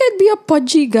 I think I'd be a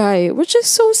pudgy guy, which is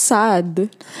so sad.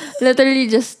 Literally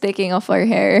just taking off our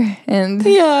hair and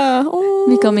Yeah. Oh.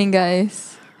 becoming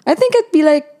guys. I think I'd be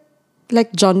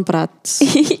like John Prats.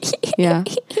 Yeah.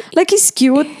 Like he's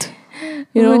cute.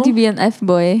 You know? Would you be an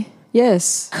F-boy?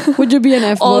 Yes. Would you be an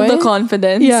F boy? All the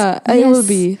confidence. Yeah, I will Yes.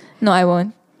 be. No, I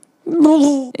won't.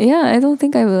 Yeah, I don't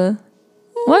think I will.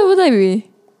 Why would I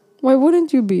be? Why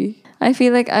wouldn't you be? I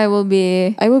feel like I will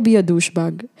be. I will be a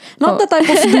douchebag. Not Oh. the type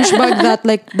of douchebag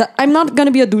that I'm not gonna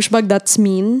be a douchebag that's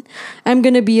mean. I'm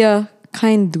gonna be a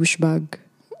kind douchebag.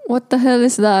 What the hell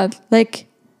is that? Like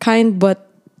kind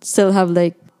but still have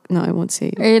like no, I won't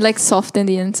say. Are you like soft in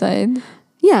the inside?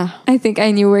 Yeah. I think I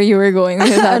knew where you were going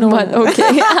with that, but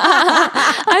okay.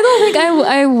 I don't think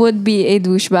I would be a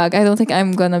douchebag. I don't think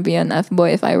I'm gonna be an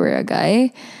F-boy if I were a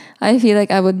guy. I feel like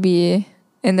I would be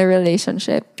in a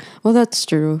relationship. Well, that's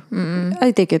true. I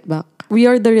take it back. We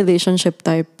are the relationship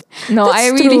type. No, That's I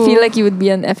really true. feel like you would be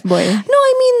an F-boy. No,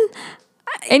 I mean,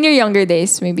 In your younger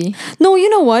days, maybe. no, you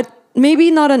know what?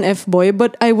 Maybe not an F-boy,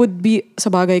 but I would be, sa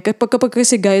bagay, kapag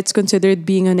kasi guy, it's considered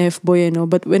being an F-boy, you know,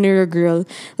 but when you're a girl,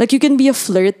 like you can be a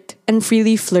flirt and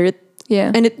freely flirt,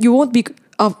 Yeah. and you won't be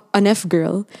an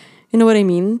F-girl. You know what I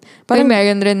mean? Parang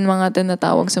Parang, meron rin mga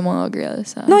tinatawag sa mga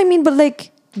girls. no, I mean, but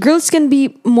like, girls can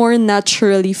be more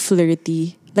naturally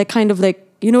flirty. Like, kind of like,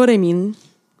 you know what I mean?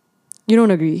 You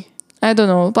don't agree? I don't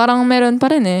know. Parang meron pa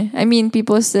rin eh. I mean,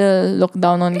 people still look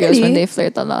down on girls when Really? they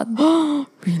flirt a lot.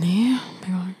 Really? Oh my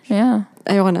God. Yeah.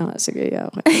 Ayoko na nga. Sige, yeah,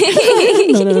 okay.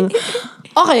 No.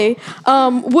 Okay.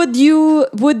 Would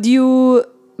you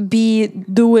be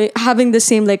having the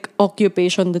same like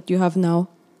occupation that you have now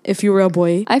if you were a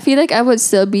boy? I feel like I would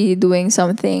still be doing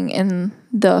something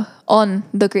on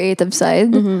the creative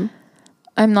side.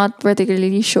 I'm not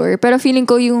particularly sure. Pero feeling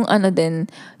ko yung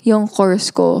yung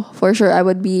course ko, for sure I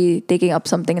would be taking up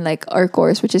something like our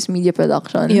course, which is media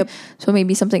production. Yep. So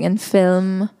maybe something in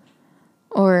film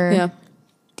or Yeah.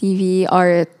 TV,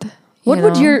 art. What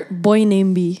would know. your boy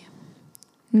name be?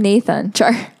 Nathan?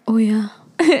 Char. Oh yeah.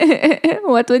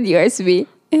 What would yours be?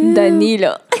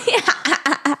 Danilo.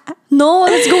 No,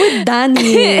 let's go with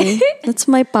Danny. That's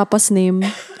my papa's name.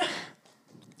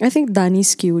 I think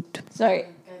Danny's cute. Sorry.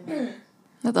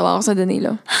 Natawa ako sa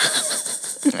Danilo.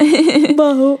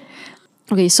 Baho.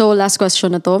 Okay, so last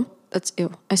question na to. That's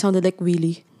ew. I sounded like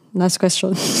Willy. Last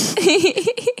question.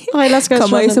 Okay, last question.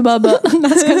 Kamay sa baba.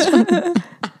 Last question.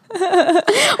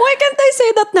 Why can't I say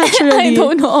that naturally? I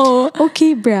don't know.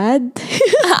 Okay, Brad.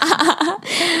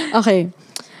 Okay.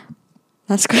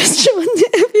 Last question.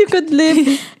 If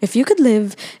you could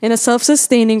live in a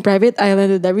self-sustaining private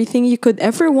island with everything you could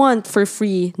ever want for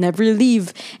free, never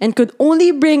leave, and could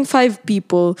only bring 5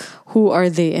 people, who are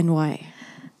they and why?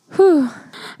 Whew.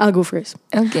 I'll go first.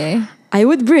 Okay. I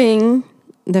would bring.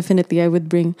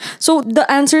 So the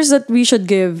answers that we should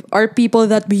give are people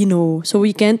that we know. So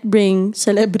we can't bring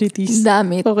celebrities.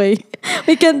 Damn it. Okay.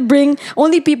 We can't bring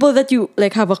only people that you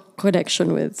like have a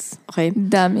connection with. Okay.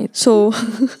 Damn it. So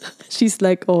she's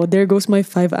like, oh, there goes my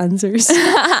 5 answers.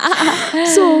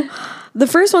 So the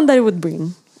first one that I would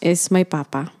bring is my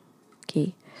papa.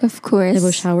 Okay. Of course. I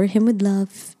will shower him with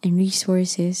love and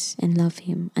resources and love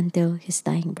him until his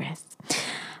dying breath.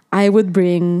 I would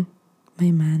bring my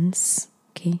mans.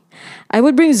 Okay. I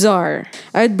would bring Zar.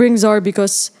 I'd bring Zar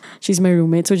because she's my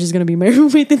roommate, so she's gonna be my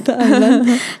roommate in the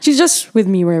island. She's just with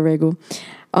me wherever I go.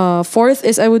 4th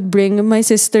is I would bring my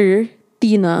sister,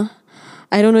 Tina.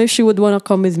 I don't know if she would wanna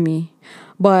come with me.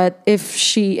 But if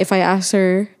I ask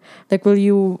her, like, are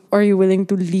you willing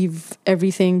to leave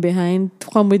everything behind to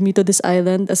come with me to this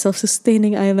island, a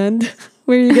self-sustaining island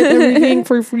where you get everything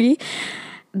for free?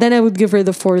 Then I would give her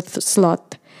the 4th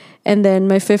slot. And then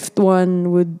my 5th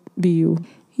one would be you.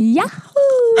 Yahoo!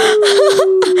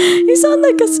 You sound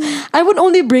like I would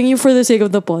only bring you for the sake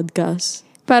of the podcast.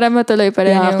 Para matuloy pa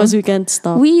rin Yeah, yung because we can't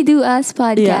stop. We Do Us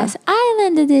podcast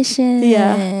Island Edition.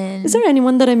 Yeah. Is there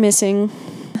anyone that I'm missing?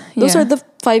 Those Yeah. are the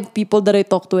 5 people that I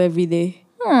talk to every day.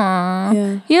 Aww.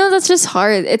 Yeah. You know, that's just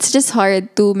hard. It's just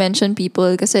hard to mention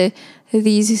people kasi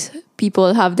these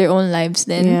people have their own lives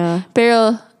then. Yeah.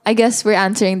 Pero I guess we're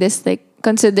answering this like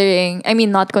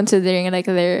not considering like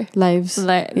their Lives.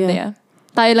 yeah.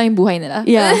 Tayo lang yung buhay nila.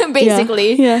 Yeah.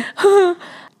 Basically. Yeah.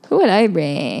 Who would I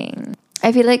bring?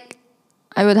 I feel like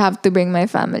I would have to bring my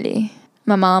family.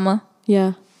 My mama,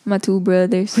 Yeah. my 2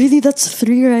 brothers. Really, that's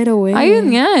 3 right away.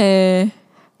 Ayun nga eh.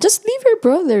 Just leave your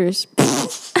brothers.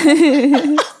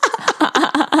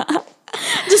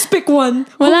 Just pick one.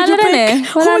 Who Wala would you na rin eh. pick?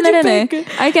 Who Wala would na you rin eh. pick?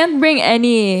 I can't bring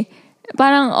any.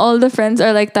 Parang all the friends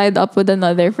are like tied up with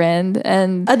another friend.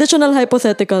 And Additional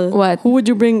hypothetical. What? Who would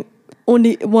you bring?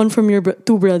 Only one from your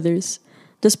 2 brothers.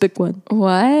 Just pick one.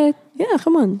 what? Yeah,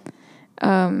 come on.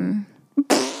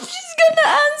 She's gonna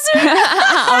answer.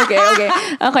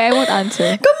 Okay, I won't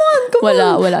answer. Come on.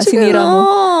 Wala. Sige, Sinira mo.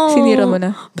 no. Sinira mo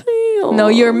na. Please. No,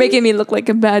 you're making me look like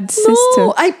a bad sister.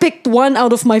 No, I picked one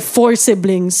out of my 4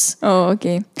 siblings. Oh,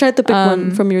 okay. Try to pick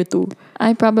one from your 2.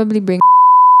 I probably bring.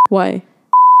 Why?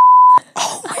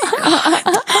 Oh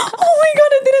my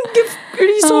god, I didn't give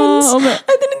reasons.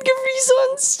 I didn't give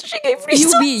reasons. She gave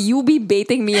reasons. You be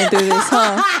baiting me into this,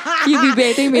 huh? You be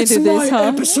baiting me into this,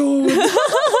 huh? episode.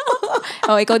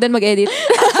 Oh, ikaw din mag-edit.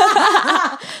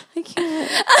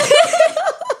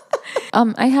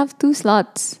 I have 2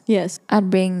 slots. Yes. I'd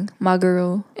bring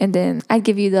Maguro and then I'd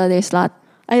give you the other slot.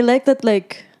 I like that,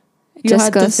 like, you Just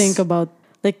had to 'cause- think about,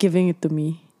 like, giving it to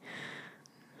me.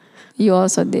 You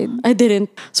also did. I didn't.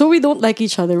 So we don't like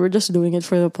each other. We're just doing it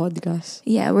for the podcast.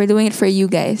 Yeah, we're doing it for you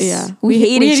guys. Yeah. We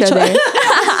hate each other.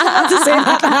 To say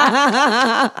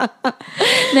that.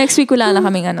 Next week, wala na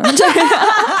kaming ano.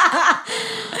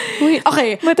 Wait,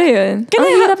 okay. Ba't yun? Can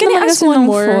I ask one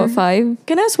more? 5?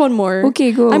 Can I ask one more?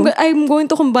 Okay, go. I'm going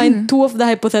to combine 2 of the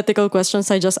hypothetical questions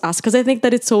I just asked because I think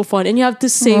that it's so fun and you have to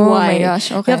say Oh why. my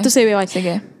gosh, okay. You have to say why.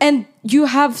 Sige. And you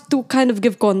have to kind of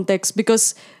give context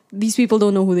because these people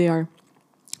don't know who they are.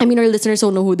 I mean, our listeners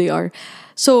don't know who they are.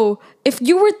 So, if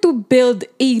you were to build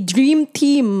a dream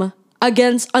team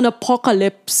against an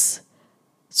apocalypse,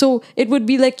 so it would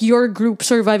be like your group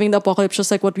surviving the apocalypse,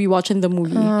 just like what we watch in the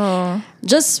movie.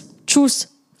 Just choose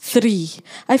 3.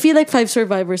 I feel like 5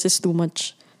 survivors is too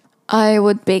much. I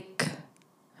would pick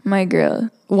my girl.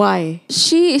 Why?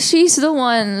 She's the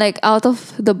one, like, out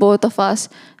of the both of us.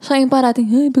 Siya yung parating,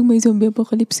 hey, pag may zombie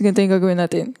apocalypse, ganito yung gagawin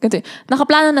natin. Ganito.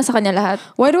 Nakaplano na sa kanya lahat.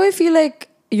 Why do I feel like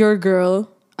your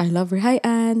girl, I love her. Hi,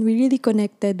 Anne. We really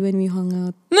connected when we hung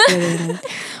out.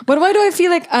 But why do I feel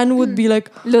like Anne would be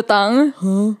like, Lutang.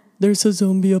 huh? There's a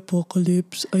zombie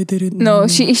apocalypse. I didn't No, know.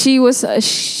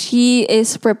 she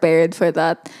is prepared for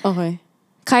that. Okay.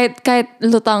 Kahit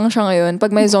lutang siya ngayon,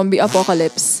 pag may zombie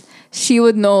apocalypse, she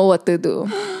would know what to do.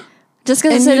 Just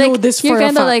because And you know like, this you're for a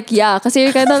kind of fact. like, yeah, kasi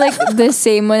you're kind of like the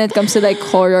same when it comes to like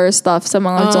horror stuff, sa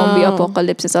mga zombie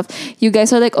apocalypse and stuff. You guys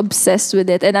are like obsessed with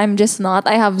it and I'm just not.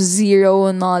 I have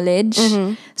zero knowledge.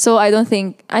 So I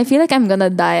feel like I'm gonna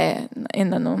die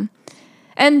in ano.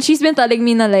 And she's been telling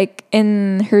me na like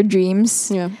in her dreams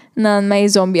Yeah. na may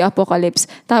zombie apocalypse.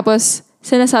 Tapos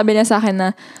sinasabi niya sa akin na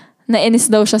nainis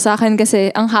daw siya sa akin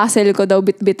kasi ang hassle ko daw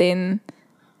bitbitin.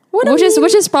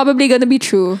 Which is probably gonna be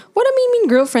true. What a mean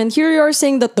girlfriend. Here you are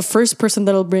saying that the first person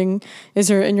that I'll bring is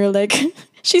her and you're like,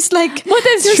 she's like, But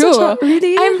it's you're true. such a-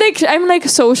 really? I'm like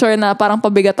so sure na parang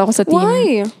pabigat ako sa team.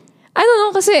 Why? I don't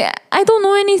know kasi I don't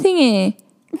know anything eh.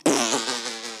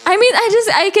 I mean,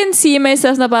 I can see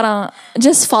myself na parang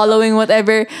just following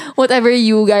whatever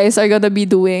you guys are gonna be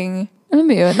doing. Alam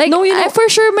mo yun? Like, No, you know- I for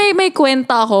sure may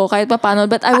kwenta ako kahit paano,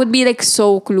 but I would be like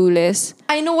so clueless.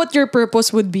 I know what your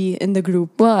purpose would be in the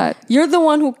group. What? You're the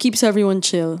one who keeps everyone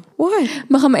chill. Why?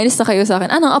 Baka mainis na kayo sa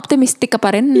akin. Ano, optimistic ka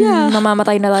pa rin? Yeah.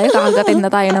 Namamatay na tayo, kakagatin na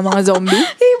tayo ng mga zombie.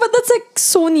 Hey, but that's like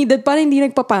so needed. Para hindi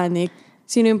nagpapanik.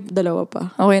 Sino yung dalawa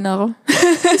pa? Okay na ako.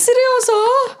 Seryoso?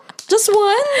 Just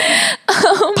one?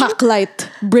 Pack light.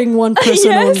 Bring one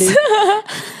person Yes. only.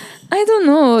 I don't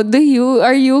know.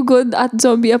 Are you good at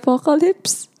zombie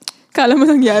apocalypse? Kala mo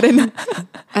nangyari na.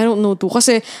 I don't know too.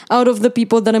 Kasi out of the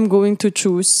people that I'm going to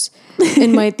choose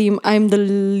in my team, I'm the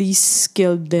least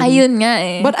skilled din. Ayun nga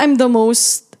eh. But I'm the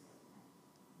most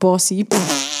bossy.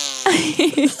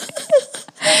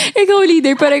 Ikaw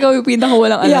leader, pero ikaw yung pinaka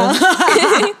walang alam.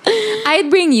 Yeah. I'd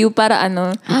bring you para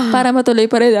para matuloy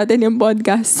pa rin natin yung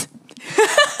podcast.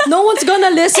 No one's gonna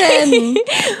listen.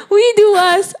 We do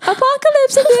us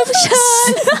Apocalypse Edition.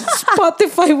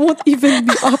 Spotify won't even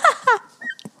be up.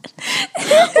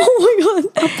 Oh my God.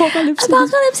 Apocalypse.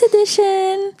 Apocalypse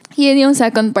Edition. Yun yung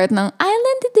second part ng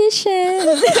Island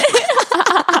Edition.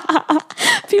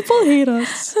 People hate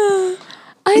us.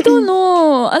 I don't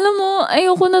know. Alam mo,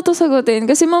 ayoko na to sagutin.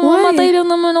 Kasi mamamatay lang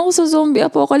naman ako sa zombie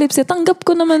apocalypse. Tanggap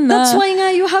ko naman na. That's why nga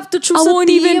you have to choose I a won't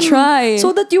team. even try.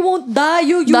 So that you won't die.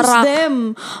 You use The Rock.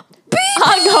 them.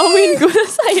 Gawin ko na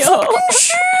sa'yo.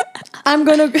 I'm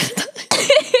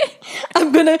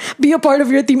gonna be a part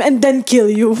of your team and then kill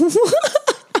you.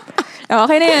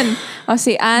 Okay na yan. O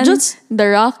si Anne, Just- The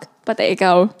Rock, pati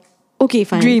ikaw. Okay,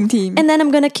 fine. Dream team. And then I'm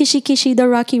gonna kishy the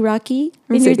Rocky in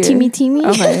your Sige. teamy.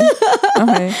 Okay.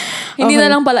 Okay. Hindi Okay. na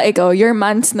lang pala ikaw. Your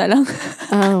mans na lang.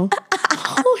 Oh.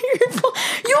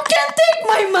 You can't take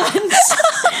my mans.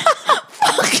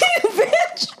 Fucking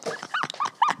bitch.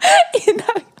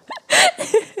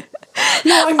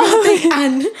 No, I'm gonna take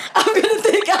Anne.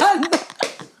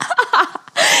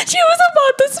 She was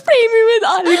about to spray me with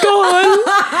alcohol.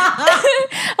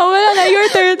 Oh, wala na. Your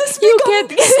turn. You can't.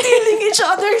 Stealing each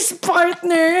other's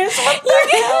partners. What the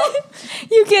hell?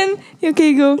 You can.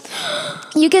 Okay, go.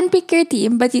 You can pick your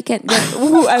team, but you can't get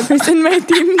whoever's in my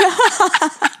team na.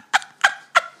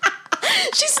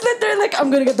 She's literally like, I'm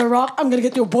gonna get The Rock. I'm gonna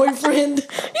get your boyfriend.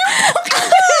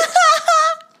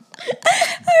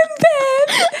 I'm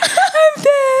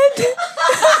dead.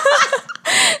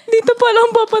 Dito pa lang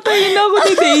papatayin ako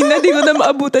ni Dana. Di ko na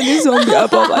maabutan yung zombie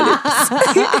apocalypse.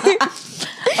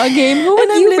 Okay, who would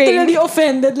And I'm you bring? literally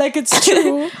offended like it's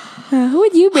true. Who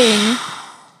would you bring?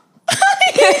 I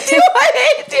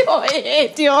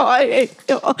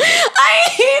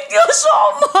hate you so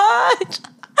much.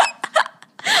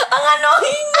 Ang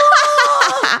annoying mo.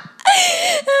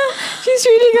 She's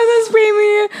really gonna spray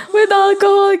me with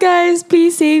alcohol, guys.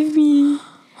 Please save me.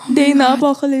 Dana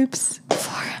apocalypse.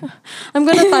 I'm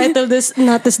gonna title this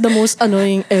Not is the most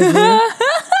annoying ever.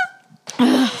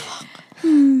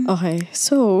 Okay,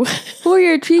 so Who are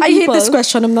your three I hate people? this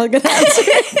question. I'm not gonna answer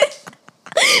it.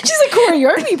 She's like, who are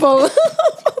your people?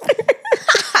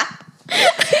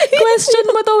 Question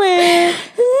mo to eh.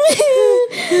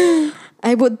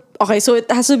 I would. Okay, so it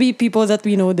has to be people that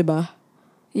we know, diba?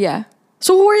 Yeah.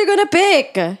 So who are you gonna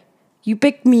pick? You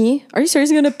pick me? Are you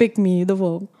seriously gonna pick me? The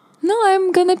fuck? No, I'm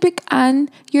gonna pick Anne,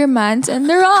 your mans, and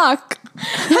The Rock.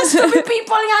 Has to be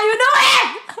people nga, you know it!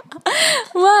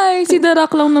 Why? Si The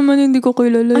Rock lang naman hindi ko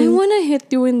kilala. I wanna hit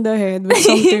you in the head with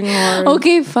something hard.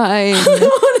 Okay, fine. I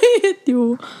wanna hit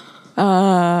you.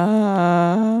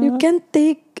 You You can't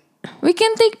take. We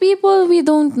can take people we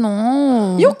don't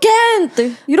know. You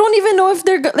can't. You don't even know if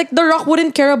they're like The Rock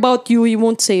wouldn't care about you. He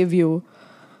won't save you.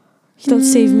 He'll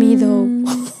save me though.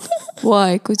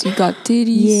 Why? Because you got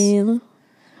titties. Yeah.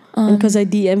 And because I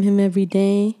DM him every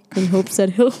day in hopes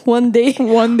that he'll one day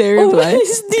One day open reply.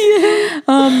 his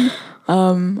DM.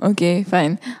 Okay,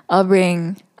 fine. I'll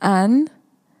bring Anne.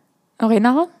 Okay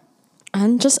na ako?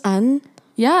 Just Anne.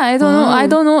 Yeah, I don't know. I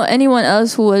don't know anyone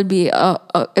else who will be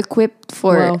equipped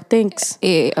for Wow, thanks.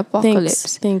 a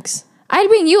apocalypse. Thanks. I'll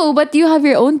bring you, but you have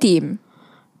your own team.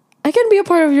 I can be a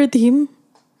part of your team.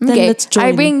 Then Okay, let's join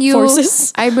I bring you.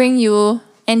 forces. I bring you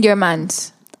and your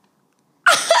mans.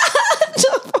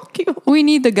 Fuck you. We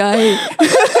need a guy.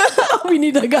 We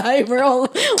need a guy. We're all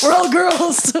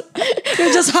girls.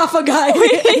 You're just half a guy.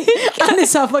 Anne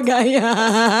is half a guy.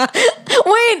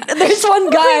 Wait, there's one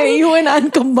guy. You and Anne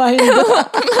combined.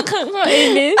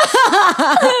 Okay.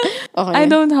 I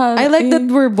don't have. I like that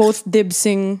we're both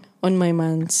dibsing on my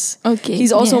mans. Okay,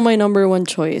 He's also yeah. my number one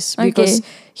choice because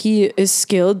he is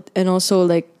skilled and also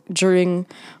like during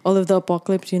all of the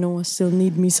apocalypse, you know, I still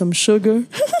need me some sugar.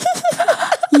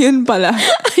 Yun pala.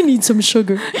 I need some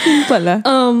sugar. Yun pala.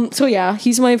 So yeah,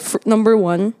 he's my number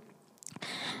one.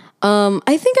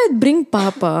 I think I'd bring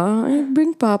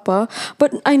Papa.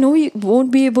 But I know he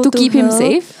won't be able to keep him help.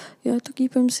 safe? Yeah, to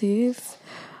keep him safe.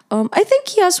 I think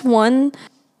he has one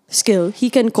skill. He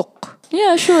can cook.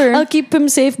 Yeah, sure. I'll keep him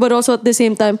safe, but also at the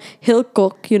same time, he'll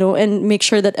cook, you know, and make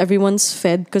sure that everyone's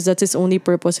fed because that's his only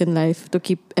purpose in life, to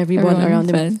keep everyone around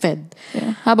him fed.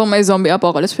 Yeah. Habang may zombie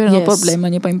apocalypse, pero no Yes.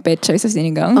 problema niyo pa yung pechay sa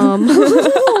sinigang.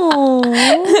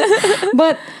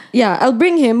 But yeah, I'll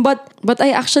bring him, but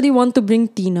I actually want to bring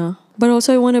Tina, but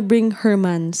also I want to bring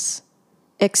Herman's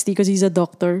XT because he's a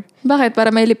doctor. Bakit?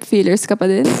 Para may lip fillers ka pa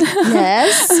din?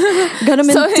 Yes. Gonna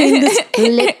maintain this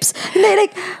lips.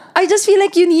 Like, I just feel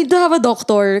like you need to have a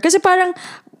doctor. Kasi parang,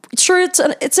 sure, it's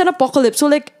an apocalypse. So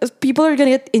like, people are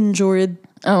gonna get injured.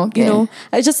 Oh, okay. You know?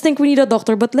 I just think we need a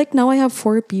doctor. But like, now I have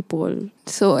 4 people.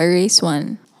 So, erase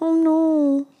one. Oh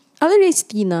no. I'll erase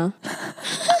Tina.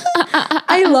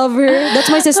 I love her.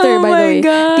 That's my sister, Oh by the my way.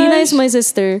 gosh. Tina is my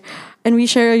sister. And we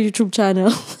share a YouTube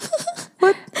channel.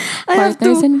 What? I have to.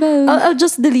 Partners involved. I'll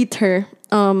just delete her.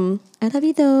 I love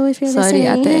you though if you're Sorry,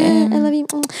 listening. ate. I love you.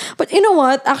 But you know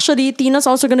what? Actually, Tina's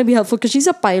also gonna be helpful because she's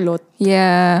a pilot.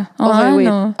 Yeah. Oh, Okay, wait.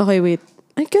 ano? Okay, wait.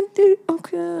 I can't do.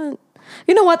 Okay.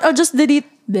 You know what? I'll just delete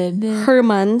Bebe. her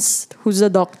mans, who's a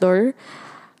doctor,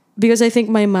 because I think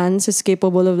my mans is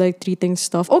capable of like treating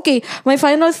stuff. Okay, my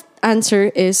final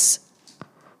answer is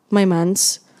my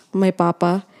mans, my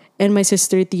papa, and my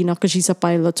sister Tina because she's a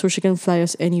pilot, so she can fly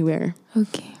us anywhere.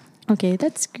 Okay. Okay,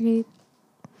 that's great.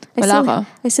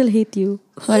 I still hate you.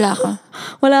 Wala ka.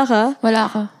 Wala ka? Wala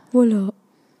ka. Wala.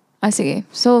 Ah, sige.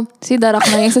 So, si Darak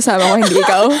na yung sasama ko, hindi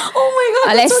ikaw. Oh my God,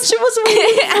 Alis. that's what she was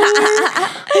waiting for.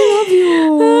 I love you.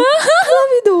 I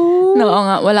love you though. No, oo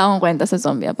nga. Wala akong kwenta sa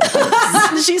zombie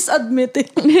apocalypse. She's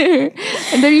admitting.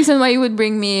 And the reason why you would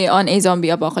bring me on a zombie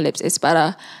apocalypse is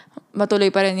para matuloy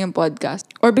pa rin yung podcast.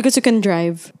 Or because you can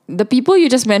drive. The people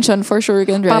you just mentioned for sure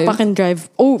can drive. Papa can drive.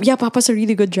 Oh, yeah, Papa's a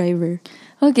really good driver.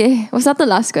 Okay. Was that the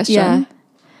last question? Yeah.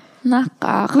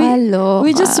 Nakakaloka.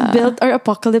 We just built our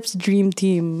apocalypse dream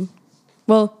team.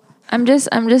 Well, I'm just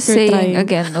saying trying.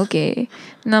 again, okay.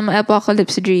 Na my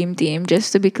apocalypse dream team,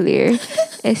 just to be clear,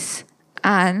 is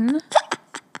Anne,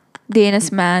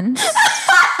 Dana's man,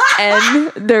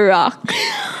 and The Rock.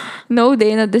 No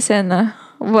Dana Decena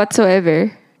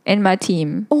whatsoever in my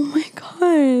team. oh my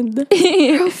God.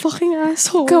 You're a fucking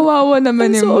asshole. Kawawa naman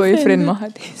I'm yung so boyfriend mo.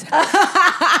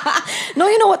 No,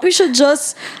 you know what? We should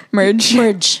just Merge.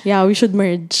 merge. Yeah, we should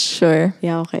merge. Sure.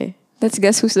 Yeah, okay. Let's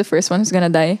guess who's the first one who's gonna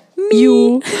die.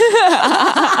 You.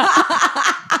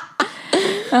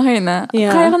 Okay na.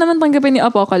 Yeah. Kaya ko naman tanggapin yung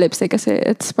apocalypse kasi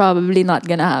it's probably not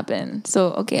gonna happen.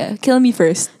 So, okay. Kill me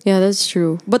first. Yeah, that's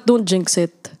true. But don't jinx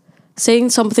it.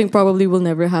 Saying something probably will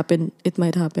never happen, it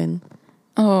might happen.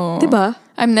 Oh. Diba?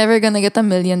 I'm never gonna get $1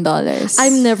 million.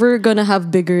 I'm never gonna have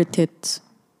bigger tits.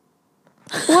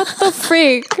 What the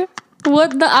freak?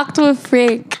 What the actual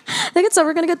freak? Like, it's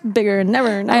never gonna get bigger.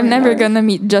 Never. I'm never gonna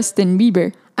meet Justin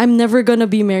Bieber. I'm never gonna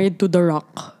be married to The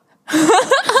Rock.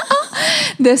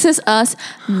 This is us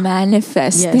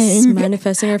manifesting. Yes,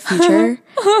 manifesting our future.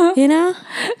 You know?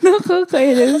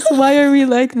 Nakakainis. Why are we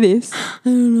like this?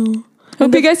 I don't know.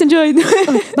 Hope you guys enjoyed.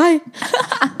 Bye.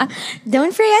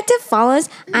 Don't forget to follow us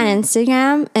on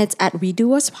Instagram. It's at We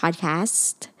Do Us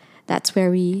Podcast. That's where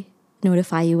we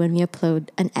notify you when we upload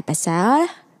an episode.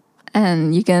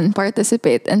 And you can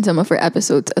participate in some of our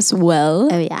episodes as well.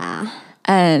 Oh, yeah.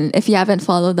 And if you haven't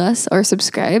followed us or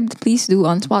subscribed, please do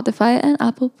on Spotify and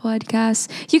Apple Podcasts.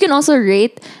 You can also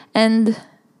rate and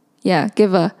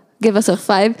give us a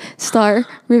 5-star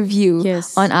review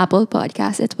Yes. on Apple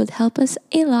Podcasts. It would help us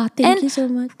a lot. Thank you so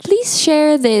much. Please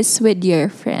share this with your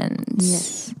friends.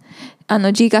 Yes.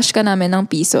 Gcash ka namin ng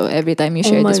piso every time you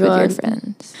share my this with your God.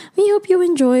 friends. We hope you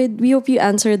enjoyed. We hope you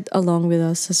answered along with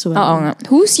us as well. Oo nga.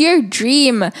 Who's your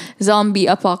dream zombie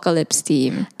apocalypse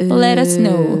team? Let us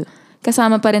know.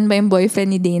 Kasama pa rin ba yung boyfriend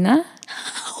ni Dana?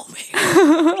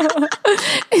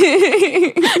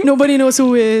 Nobody knows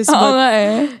who is. Oo But nga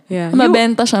eh. yeah.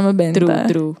 Mabenta siya, mabenta.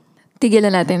 True.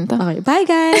 Tigilan natin to. Okay. Bye,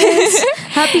 guys.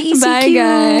 Happy ECQ. Bye,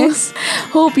 guys.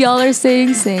 Hope y'all are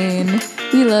staying sane.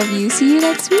 We love you. See you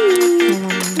next week.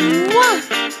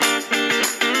 Mwah!